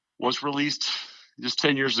was released just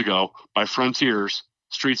 10 years ago by Frontiers,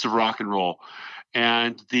 Streets of Rock and Roll.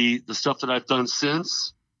 And the stuff that I've done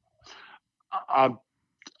since, I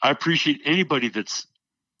appreciate anybody that's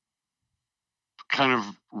kind of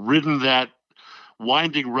ridden that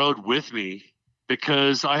winding road with me,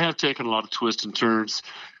 because I have taken a lot of twists and turns.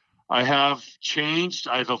 I have changed,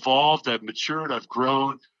 I've evolved, I've matured, I've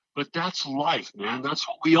grown, but that's life, man. That's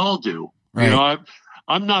what we all do. Right.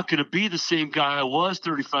 I'm not going to be the same guy I was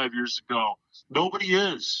 35 years ago. Nobody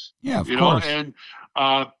is. Yeah, of course. And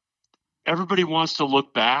everybody wants to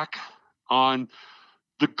look back on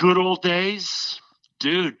the good old days.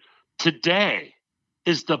 Dude, today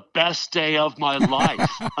is the best day of my life.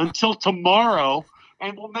 Until tomorrow,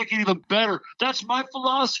 and we'll make it even better. That's my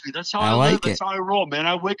philosophy. That's how I like live. That's how I roll, man.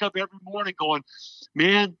 I wake up every morning going,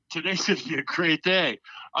 man, today's going to be a great day.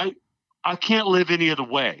 I can't live any other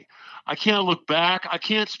way. I can't look back. I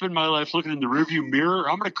can't spend my life looking in the rearview mirror.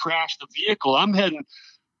 I'm going to crash the vehicle. I'm heading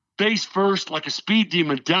face first like a speed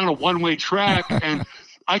demon down a one-way track, and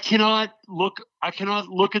I cannot look in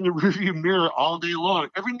the rearview mirror all day long.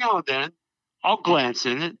 Every now and then, I'll glance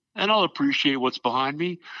in it and I'll appreciate what's behind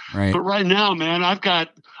me. Right. But right now, man, I've got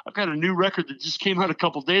a new record that just came out a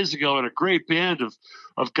couple days ago, and a great band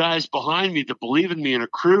of guys behind me that believe in me, and a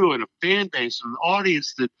crew and a fan base and an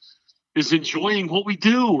audience that is enjoying what we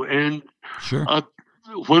do. And sure.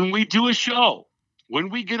 When we do a show, when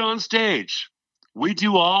we get on stage, we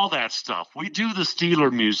do all that stuff. We do the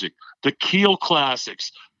Steeler music, the Keel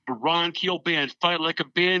classics, the Ron Keel Band, Fight Like a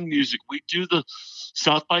Band music. We do the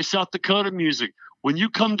South by South Dakota music. When you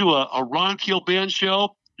come to a Ron Keel Band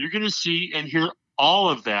show, you're going to see and hear all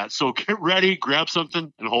of that. So get ready, grab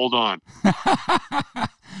something, and hold on.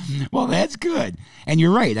 Well, that's good. And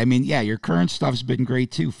you're right. I mean, yeah, your current stuff's been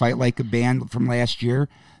great too. Fight Like a Band from last year,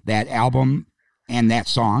 that album and that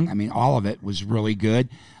song, I mean, all of it was really good.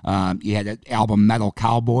 You had an album, Metal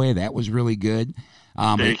Cowboy, that was really good.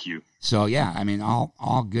 Thank you. So, yeah, I mean,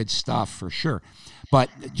 all good stuff for sure. But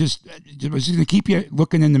I was just going to keep you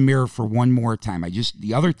looking in the mirror for one more time.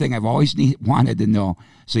 The other thing I've always wanted to know,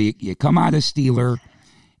 so you come out of Steeler,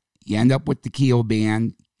 you end up with the Keel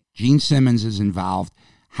Band, Gene Simmons is involved.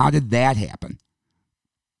 How did that happen?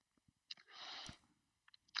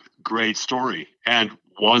 Great story, and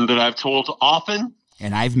one that I've told often.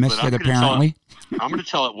 And I've missed it, apparently. I'm going to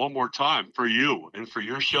tell it one more time for you and for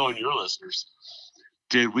your show and your listeners.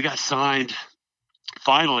 Dude, we got signed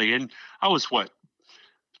finally, and I was,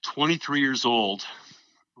 23 years old,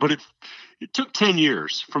 but it took 10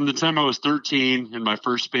 years from the time I was 13 in my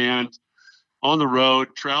first band, on the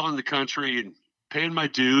road, traveling the country and paying my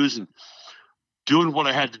dues and doing what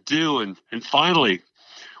I had to do. And finally,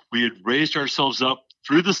 we had raised ourselves up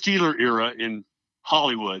through the Steeler era in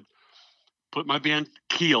Hollywood, put my band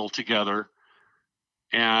Keel together,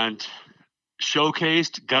 and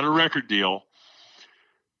showcased, got a record deal.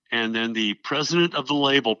 And then the president of the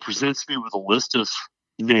label presents me with a list of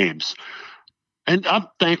names. And I'm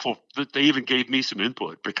thankful that they even gave me some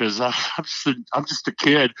input, because I'm just a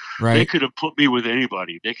kid. Right. They could have put me with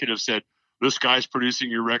anybody. They could have said, this guy's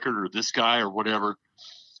producing your record, or this guy, or whatever.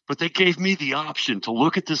 But they gave me the option to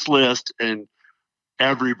look at this list, and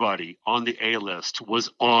everybody on the A list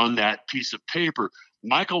was on that piece of paper.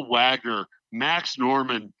 Michael Wagner, Max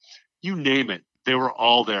Norman, you name it. They were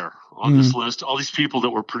all there on this list. All these people that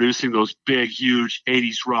were producing those big, huge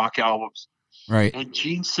 80s rock albums. Right. And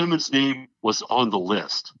Gene Simmons' name was on the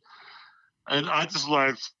list. And I just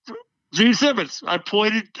Gene Simmons. I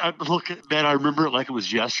remember it like it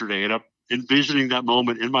was yesterday. And I'm envisioning that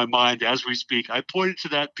moment in my mind as we speak. I pointed to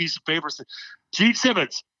that piece of paper and said, Gene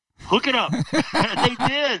Simmons, hook it up. And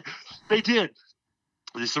they did.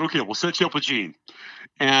 They said, okay, we'll set you up with Gene.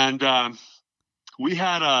 And we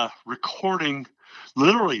had a recording.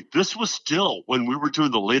 Literally, this was still when we were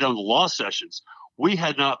doing the Lay Down the Law sessions. We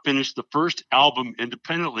had not finished the first album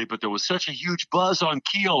independently, but there was such a huge buzz on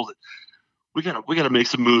Keel that we got to make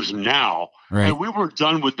some moves now. Right. And we weren't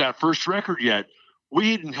done with that first record yet.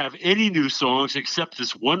 We didn't have any new songs except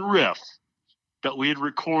this one riff that we had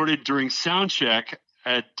recorded during sound check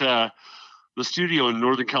at the studio in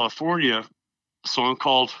Northern California, a song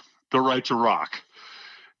called The Right to Rock.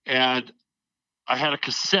 And I had a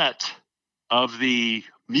cassette of the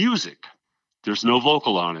music. There's no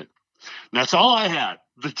vocal on it. And that's all I had.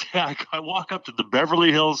 I walk up to the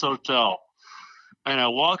Beverly Hills Hotel, and I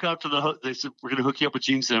walk up to they said, we're going to hook you up with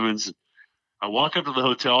Gene Simmons. I walk up to the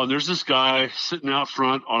hotel, and there's this guy sitting out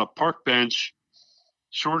front on a park bench,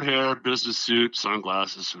 short hair, business suit,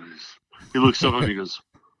 sunglasses. He looks up at me and goes,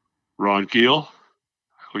 Ron Keel?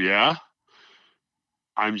 Oh, yeah?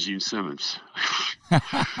 I'm Gene Simmons.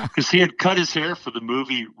 Because he had cut his hair for the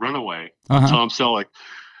movie Runaway, Tom Selleck.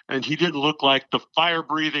 And he didn't look like the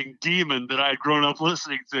fire-breathing demon that I had grown up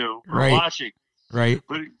listening to or watching. Right.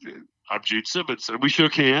 But I'm Gene Simmons. And we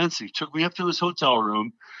shook hands. He took me up to his hotel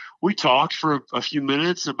room. We talked for a few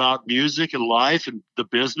minutes about music and life and the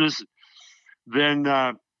business. Then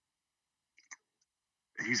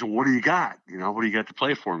he said, what do you got? What do you got to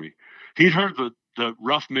play for me? He'd heard the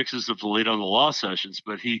rough mixes of the Lay Down the Law sessions,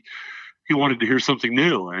 but he wanted to hear something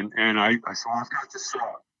new. And I said, I've got this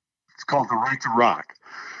song. It's called The Right to Rock.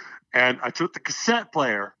 And I took the cassette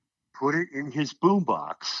player, put it in his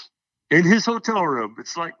boombox in his hotel room.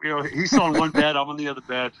 It's like, he's on one bed, I'm on the other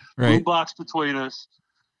bed, boombox between us.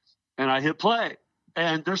 And I hit play.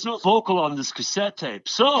 and there's no vocal on this cassette tape.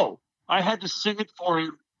 So I had to sing it for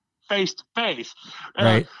him face to face.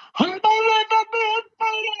 Right. And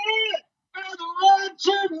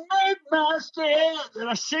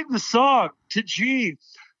I sing the song to Gene.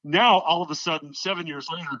 Now, all of a sudden, 7 years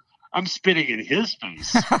later, I'm spitting in his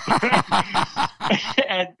face.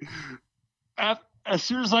 And as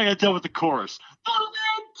soon as I got done with the chorus,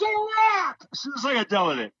 as soon as I got done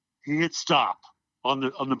with it, he hit stop on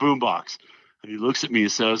the boombox. And he looks at me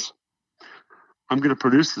and says, I'm going to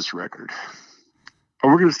produce this record.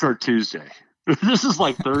 Or we're going to start Tuesday. This is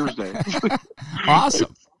like Thursday.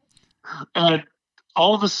 Awesome. And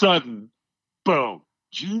all of a sudden, boom,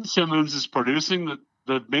 Gene Simmons is producing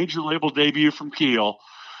the major label debut from Keel.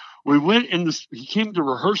 We went he came to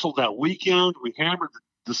rehearsal that weekend. We hammered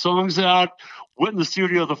the songs out, went in the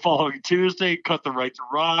studio the following Tuesday, cut the Right to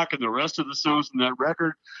Rock and the rest of the songs in that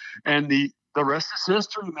record. And the rest is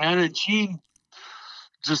history, man. And Gene,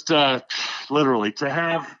 just literally, to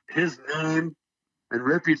have his name and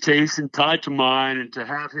reputation tied to mine, and to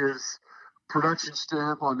have his production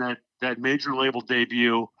stamp on that major label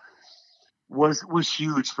debut was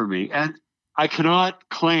huge for me. And I cannot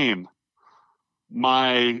claim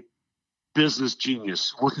my business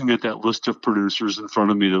genius looking at that list of producers in front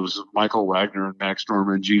of me. There was Michael Wagner and Max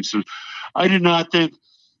Norman and Gene Simmons. I did not think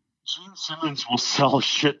Gene Simmons will sell a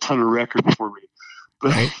shit ton of records for me,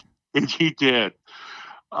 but he did.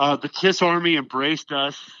 The Kiss Army embraced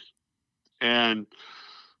us and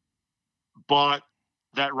bought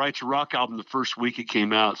that Right to Rock album the first week it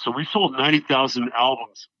came out. So we sold 90,000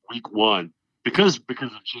 albums week one because of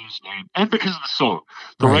Gene's name and because of the song.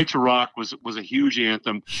 The Right to Rock was a huge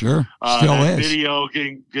anthem. Sure, still is. Video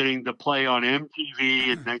getting the play on MTV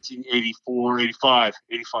in 1984, 85,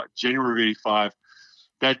 January of 85.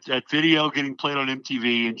 That video getting played on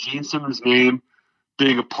MTV and Gene Simmons' name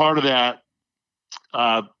being a part of that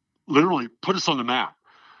literally put us on the map.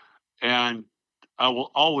 And I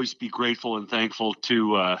will always be grateful and thankful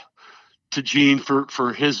to Gene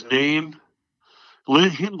for his name,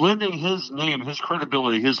 lending his name, his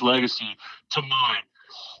credibility, his legacy to mine,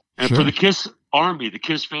 and for the Kiss Army, the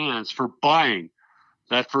Kiss fans, for buying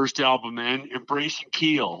that first album and embracing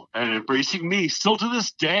Keel and embracing me still to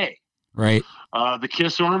this day. Right. The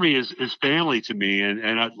Kiss Army is family to me.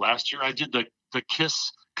 And last year I did the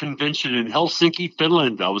Kiss convention in Helsinki,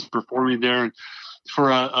 Finland. I was performing there, and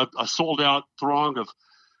for a sold out throng of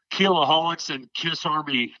Keelaholics and Kiss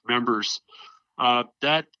Army members.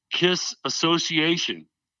 That Kiss association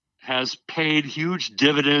has paid huge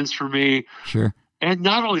dividends for me. Sure. And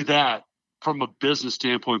not only that, from a business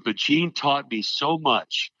standpoint, but Gene taught me so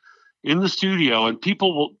much in the studio, and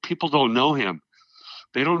people don't know him.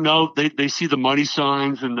 They don't know, they see the money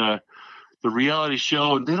signs and the reality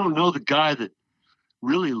show, and they don't know the guy that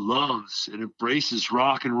really loves and embraces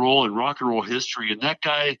rock and roll history. And that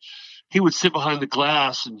guy, he would sit behind the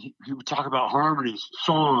glass and he would talk about harmonies,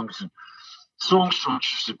 songs, and song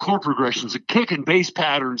structures, and chord progressions, and kick and bass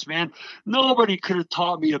patterns. Man, nobody could have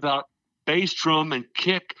taught me about bass drum and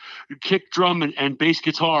kick drum and bass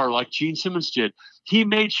guitar like Gene Simmons did. He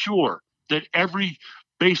made sure that every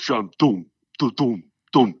bass drum, boom, boom, boom,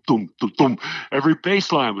 boom, boom, boom, boom, every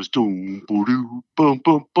bass line was boom, boom, boom,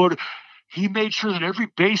 boom, boom. He made sure that every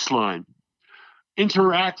bass line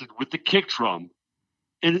interacted with the kick drum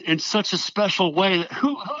in such a special way that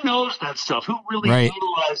who knows that stuff? Who really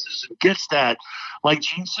utilizes and gets that like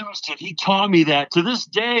Gene Simmons did? He taught me that. To this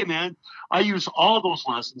day, man, I use all those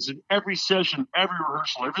lessons in every session, every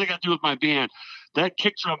rehearsal, everything I do with my band. That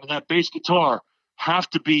kick drum and that bass guitar have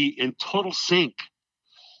to be in total sync.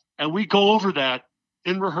 And we go over that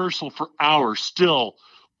in rehearsal for hours still,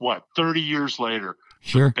 30 years later.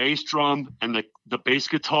 Sure. The bass drum and the bass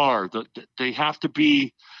guitar, they have to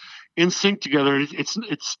be in sync together.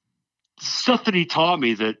 It's stuff that he taught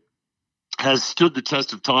me that has stood the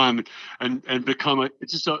test of time and become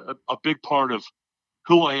it's just a big part of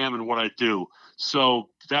who I am and what I do. So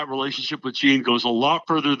that relationship with Gene goes a lot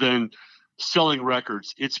further than selling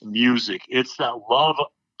records. It's music. It's that love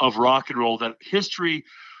of rock and roll, that history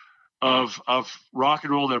of rock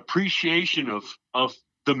and roll, the appreciation of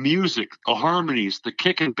the music, the harmonies, the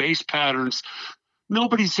kick and bass patterns.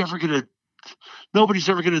 Nobody's ever gonna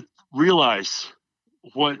realize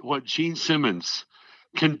what Gene Simmons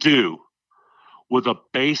can do with a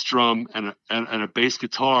bass drum and a bass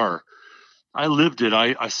guitar. I lived it.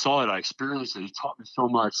 I saw it. I experienced it. He taught me so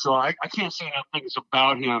much. So I can't say enough things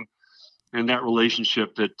about him and that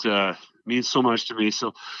relationship that means so much to me.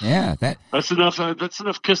 So yeah, that's enough. That's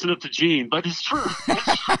enough kissing up to Gene. But it's true.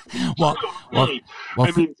 Well, really. well,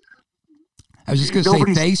 I mean, I was just going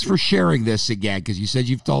to say thanks for sharing this again, because you said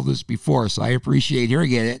you've told this before, so I appreciate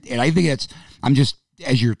hearing it. And I think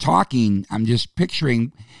as you're talking, I'm just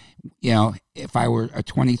picturing, if I were a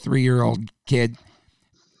 23-year-old kid,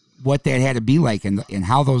 what that had to be like and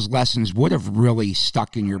how those lessons would have really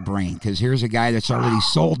stuck in your brain. Because here's a guy that's already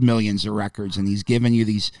sold millions of records, and he's giving you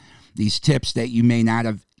these tips that you may not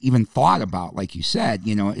have even thought about. Like you said,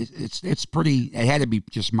 it had to be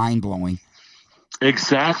just mind-blowing.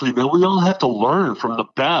 Exactly, man. We all have to learn from the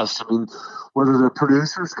best. I mean, whether they're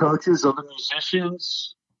producers, coaches, other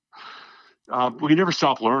musicians, we never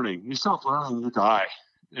stop learning. You stop learning, you die.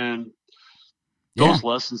 And those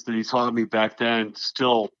lessons that he taught me back then,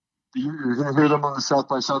 still, you're going to hear them on the South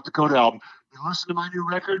by South Dakota album. You listen to my new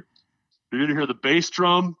record, you're going to hear the bass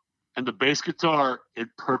drum and the bass guitar in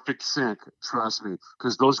perfect sync. Trust me,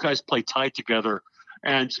 because those guys play tight together.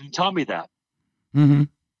 And he taught me that. Mm-hmm.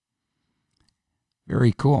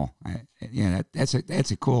 Very cool. That's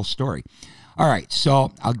a cool story. All right,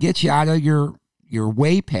 so I'll get you out of your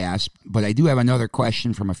way past, but I do have another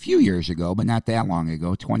question from a few years ago, but not that long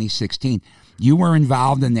ago, 2016. You were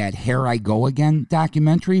involved in that Here I Go Again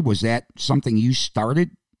documentary. Was that something you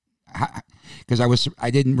started? Because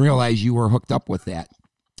I didn't realize you were hooked up with that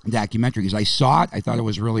documentary, because I saw it. I thought it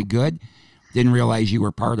was really good. Didn't realize you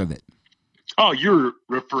were part of it. Oh, you're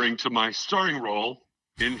referring to my starring role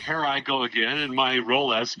in Here I Go Again, and my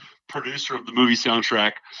role as producer of the movie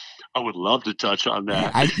soundtrack. I would love to touch on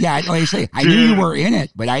that. Like I say, I knew you were in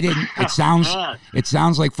it, but I didn't. It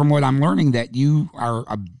sounds like from what I'm learning that you are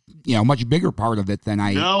a much bigger part of it than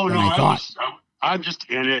I thought. I'm just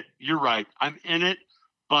in it. You're right. I'm in it,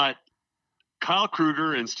 but Kyle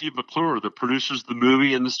Kruger and Steve McClure, the producers of the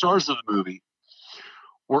movie and the stars of the movie,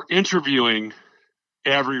 were interviewing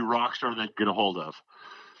every rock star they could get a hold of.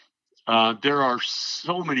 There are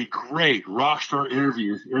so many great rock star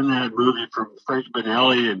interviews in that movie, from Frank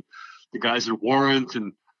Benelli and the guys at Warrant,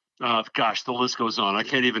 and the list goes on. I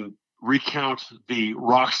can't even recount the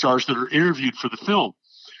rock stars that are interviewed for the film.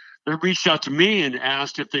 They reached out to me and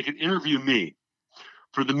asked if they could interview me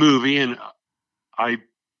for the movie, and I,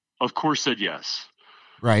 of course, said yes.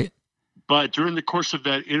 Right. But during the course of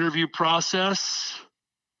that interview process,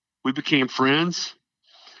 we became friends,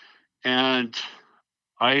 and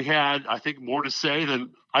I had, I think, more to say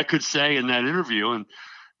than I could say in that interview. And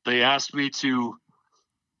they asked me to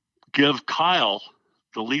give Kyle,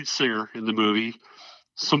 the lead singer in the movie,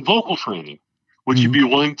 some vocal training. Would you be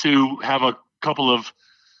willing to have a couple of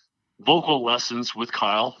vocal lessons with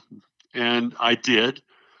Kyle? And I did.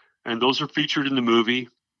 And those are featured in the movie.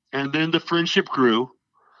 And then the friendship grew.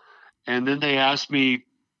 And then they asked me,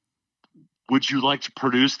 would you like to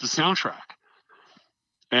produce the soundtrack?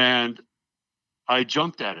 And I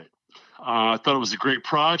jumped at it. I thought it was a great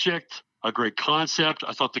project, a great concept.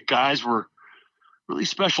 I thought the guys were really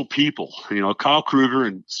special people. Kyle Kruger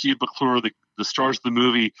and Steve McClure, the stars of the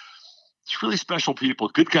movie, it's really special people,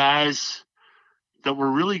 good guys that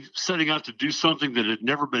were really setting out to do something that had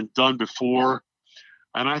never been done before.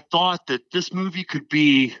 And I thought that this movie could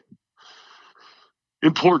be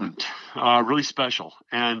important, really special.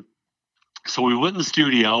 And so we went in the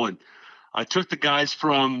studio, and I took the guys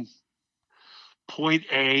from point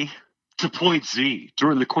A to point Z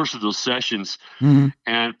during the course of those sessions,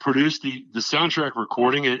 and produced the soundtrack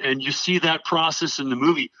recording. And you see that process in the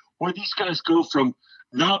movie where these guys go from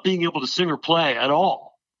not being able to sing or play at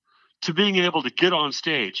all to being able to get on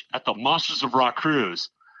stage at the Monsters of Rock Cruise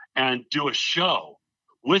and do a show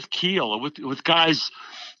with Keel, with guys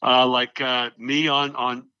like me on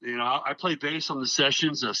I play bass on the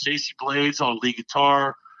sessions, Stacy Blades on lead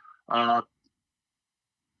guitar.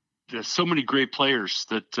 There's so many great players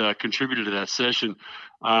that contributed to that session.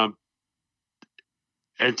 And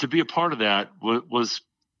to be a part of that was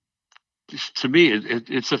to me,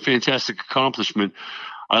 it's a fantastic accomplishment.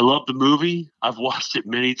 I love the movie. I've watched it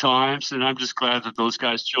many times, and I'm just glad that those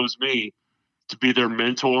guys chose me to be their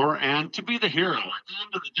mentor and to be the hero. At the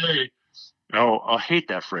end of the day, I hate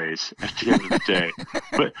that phrase, at the end of the day.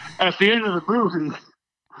 But at the end of the movie,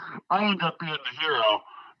 I end up being the hero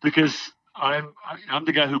because I'm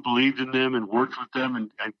the guy who believed in them and worked with them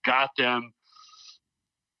and got them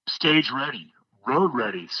stage ready, road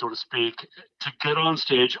ready, so to speak, to get on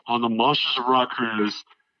stage on the Monsters of Rock Cruise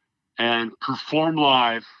and perform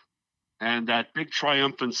live. And that big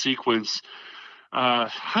triumphant sequence,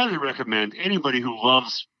 highly recommend anybody who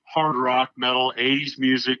loves hard rock, metal, 80s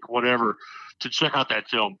music, whatever, to check out that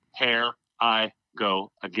film, Here I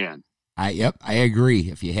Go Again. I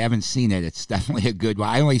agree. If you haven't seen it, it's definitely a good one.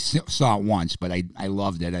 I only saw it once, but I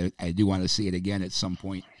loved it. I do want to see it again at some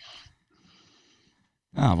point.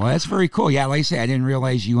 Oh, well, that's very cool. Yeah, like I say, I didn't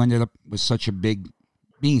realize you ended up with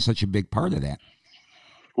being such a big part of that.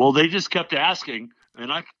 Well, they just kept asking,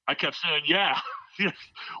 and I kept saying, yeah.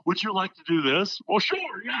 Would you like to do this? Well, sure,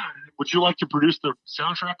 yeah. Would you like to produce the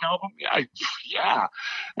soundtrack album? Yeah, yeah.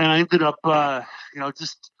 And I ended up, I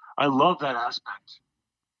love that aspect.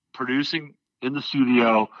 Producing in the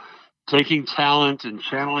studio, taking talent and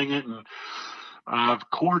channeling it and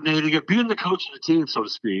coordinating it, being the coach of the team, so to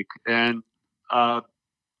speak. And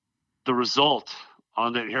the result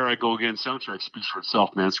on that Here I Go Again soundtrack speaks for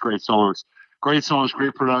itself, man. It's great songs, great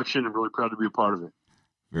production. I'm really proud to be a part of it.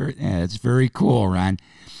 It's very cool, Ron.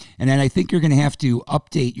 And then I think you're going to have to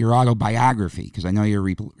update your autobiography because I know you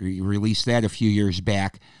released that a few years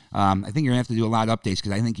back. I think you're going to have to do a lot of updates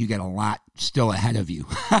because I think you got a lot still ahead of you.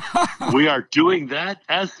 We are doing that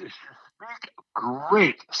as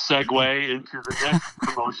great segue into the next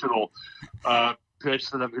promotional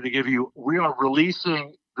pitch that I'm going to give you. We are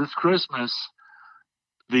releasing this Christmas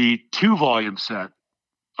the 2-volume set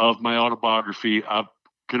of my autobiography. I'm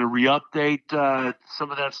going to re-update some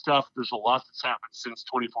of that stuff. There's a lot that's happened since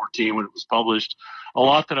 2014 when it was published. A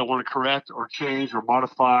lot that I want to correct or change or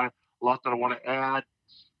modify. A lot that I want to add.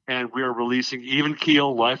 And we are releasing Even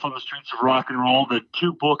Keel, Life on the Streets of Rock and Roll, the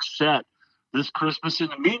 2-book set this Christmas. In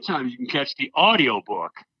the meantime, you can catch the audio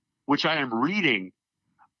book, which I am reading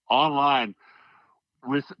online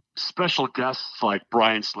with special guests like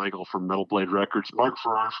Brian Slagle from Metal Blade Records, Mark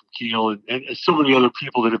Farrar from Keel, and so many other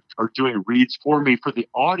people that are doing reads for me for the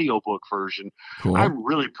audiobook version. Cool. I'm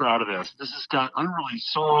really proud of this. This has got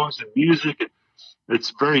unreleased songs and music.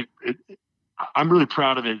 I'm really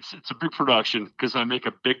proud of it. It's a big production because I make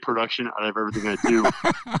a big production out of everything I do.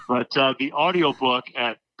 But the audiobook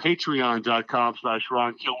at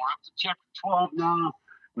patreon.com/Ron Keel. We're up to chapter 12 now.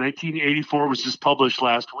 1984 was just published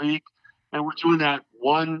last week. And we're doing that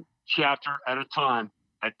one chapter at a time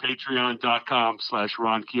at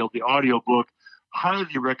patreon.com/Ron Keel. The audiobook,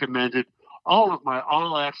 highly recommended. All of my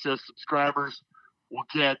All Access subscribers will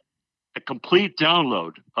get a complete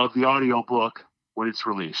download of the audiobook when it's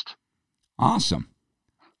released. Awesome.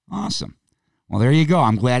 Well, there you go.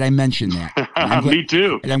 I'm glad I mentioned that. Me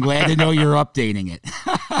too. And I'm glad to know you're updating it.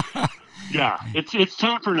 Yeah, it's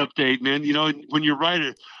time for an update, man. You know, when you write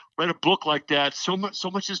a book like that, so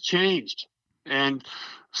much has changed and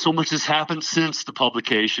so much has happened since the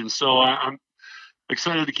publication. So I'm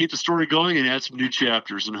excited to keep the story going and add some new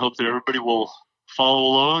chapters and hope that everybody will follow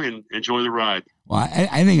along and enjoy the ride. Well,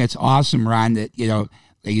 I think it's awesome, Ron, that,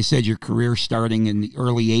 like you said, your career starting in the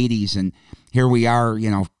early 80s, and here we are,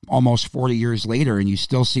 almost 40 years later, and you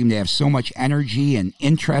still seem to have so much energy and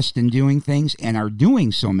interest in doing things and are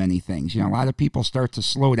doing so many things. A lot of people start to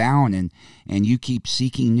slow down, and you keep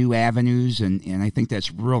seeking new avenues, and I think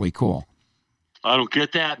that's really cool. I don't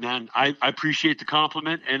get that, man. I appreciate the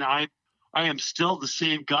compliment, and I am still the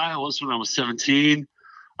same guy I was when I was 17.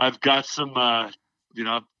 I've got some,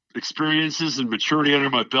 experiences and maturity under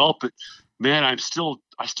my belt, but man, I still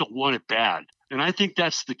want it bad. And I think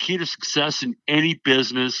that's the key to success in any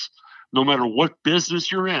business, no matter what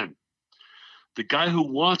business you're in. The guy who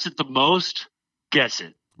wants it the most gets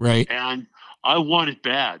it. Right. And I want it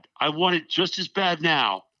bad. I want it just as bad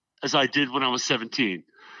now as I did when I was 17.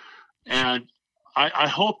 And I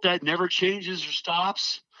hope that never changes or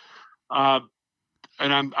stops. And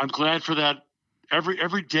I'm glad for that.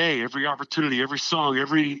 Every day, every opportunity, every song,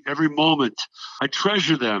 every moment, I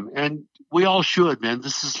treasure them, and we all should, man.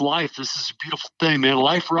 This is life. This is a beautiful thing, man.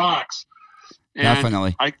 Life rocks. And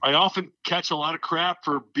definitely. I often catch a lot of crap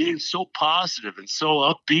for being so positive and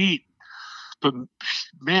so upbeat. But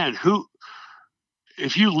man,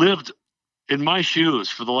 if you lived in my shoes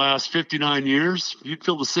for the last 59 years, you'd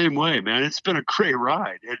feel the same way, man. It's been a great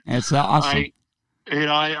ride. It's awesome.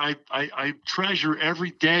 I treasure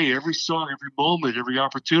every day, every song, every moment, every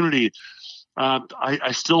opportunity.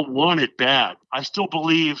 I still want it bad. I still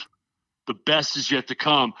believe the best is yet to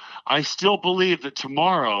come. I still believe that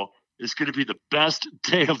tomorrow is going to be the best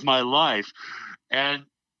day of my life. And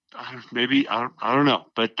maybe, I don't know,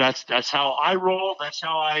 but that's how I roll. That's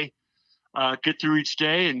how I get through each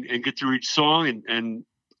day and get through each song. And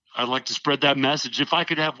I'd like to spread that message. If I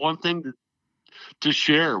could have one thing to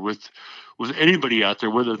share with anybody out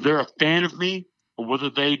there, whether they're a fan of me or whether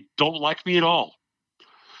they don't like me at all,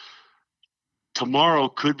 tomorrow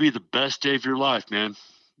could be the best day of your life, man.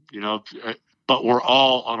 But we're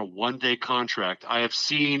all on a one-day contract. I have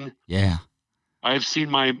seen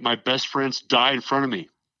my best friends die in front of me.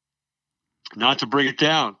 Not to bring it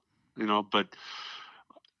down, but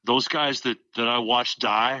those guys that I watched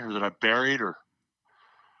die or that I buried or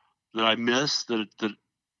that I missed that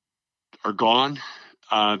are gone,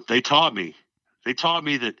 they taught me They taught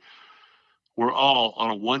me that we're all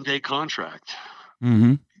on a one-day contract.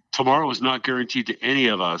 Mm-hmm. Tomorrow is not guaranteed to any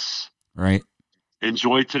of us. Right.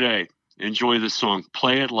 Enjoy today. Enjoy this song.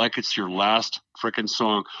 Play it like it's your last freaking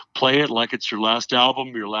song. Play it like it's your last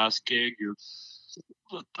album, your last gig.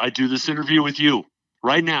 I do this interview with you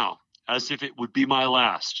right now as if it would be my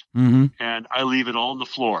last. Mm-hmm. And I leave it all on the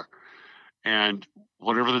floor. And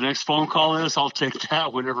whatever the next phone call is, I'll take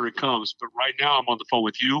that whenever it comes. But right now I'm on the phone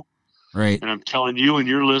with you. Right. And I'm telling you and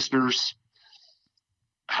your listeners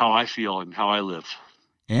how I feel and how I live.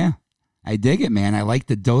 Yeah. I dig it, man. I like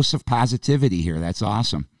the dose of positivity here. That's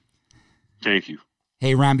awesome. Thank you.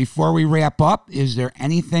 Hey, Ron, before we wrap up, is there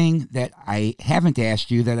anything that I haven't asked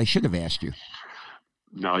you that I should have asked you?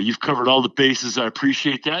 No, you've covered all the bases. I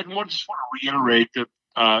appreciate that. And I just want to reiterate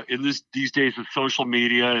that in these days of social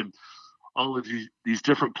media and all of these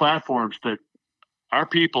different platforms, that our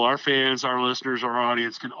people, our fans, our listeners, our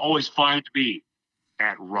audience can always find me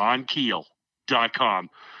at ronkeel.com.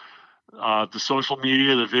 The social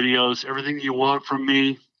media, the videos, everything you want from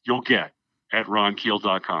me, you'll get at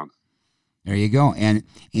ronkeel.com. There you go. And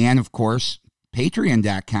of course,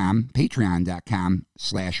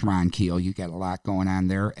 patreon.com/Ron Keel. You got a lot going on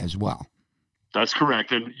there as well. That's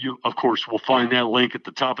correct. And you, of course, will find that link at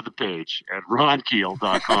the top of the page at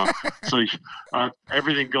ronkeel.com. So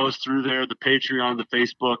everything goes through there, the Patreon, the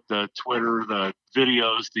Facebook, the Twitter, the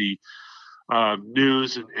videos, the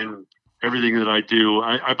news, and everything that I do.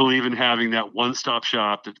 I believe in having that one-stop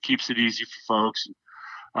shop that keeps it easy for folks.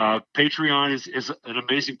 Patreon is an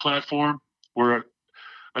amazing platform. We're at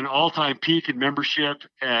an all-time peak in membership,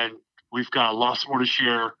 and we've got lots more to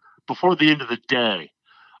share. Before the end of the day,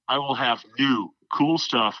 I will have new, cool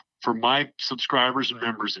stuff for my subscribers and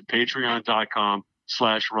members at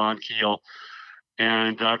patreon.com/Ron Keel.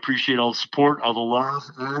 And I appreciate all the support, all the love,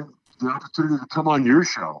 and the opportunity to come on your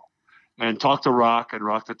show and talk to rock and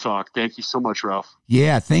rock the talk. Thank you so much, Ralph.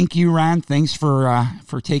 Yeah, thank you, Ron. Thanks for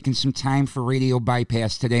taking some time for Radio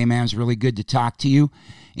Bypass today, man. It was really good to talk to you.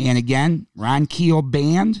 And again, Ron Keel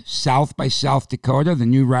Band, South by South Dakota, the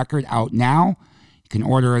new record out now. You can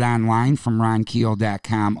order it online from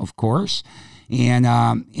ronkeel.com, of course.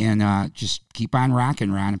 And just keep on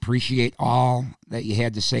rocking, Ron. Appreciate all that you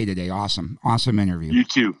had to say today. Awesome interview. You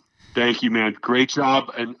too. Thank you, man. Great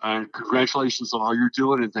job, and congratulations on all you're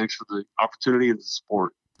doing, and thanks for the opportunity and the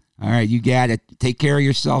support. All right, you got it. Take care of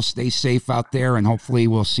yourself. Stay safe out there, and hopefully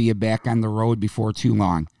we'll see you back on the road before too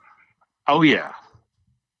long. Oh, yeah.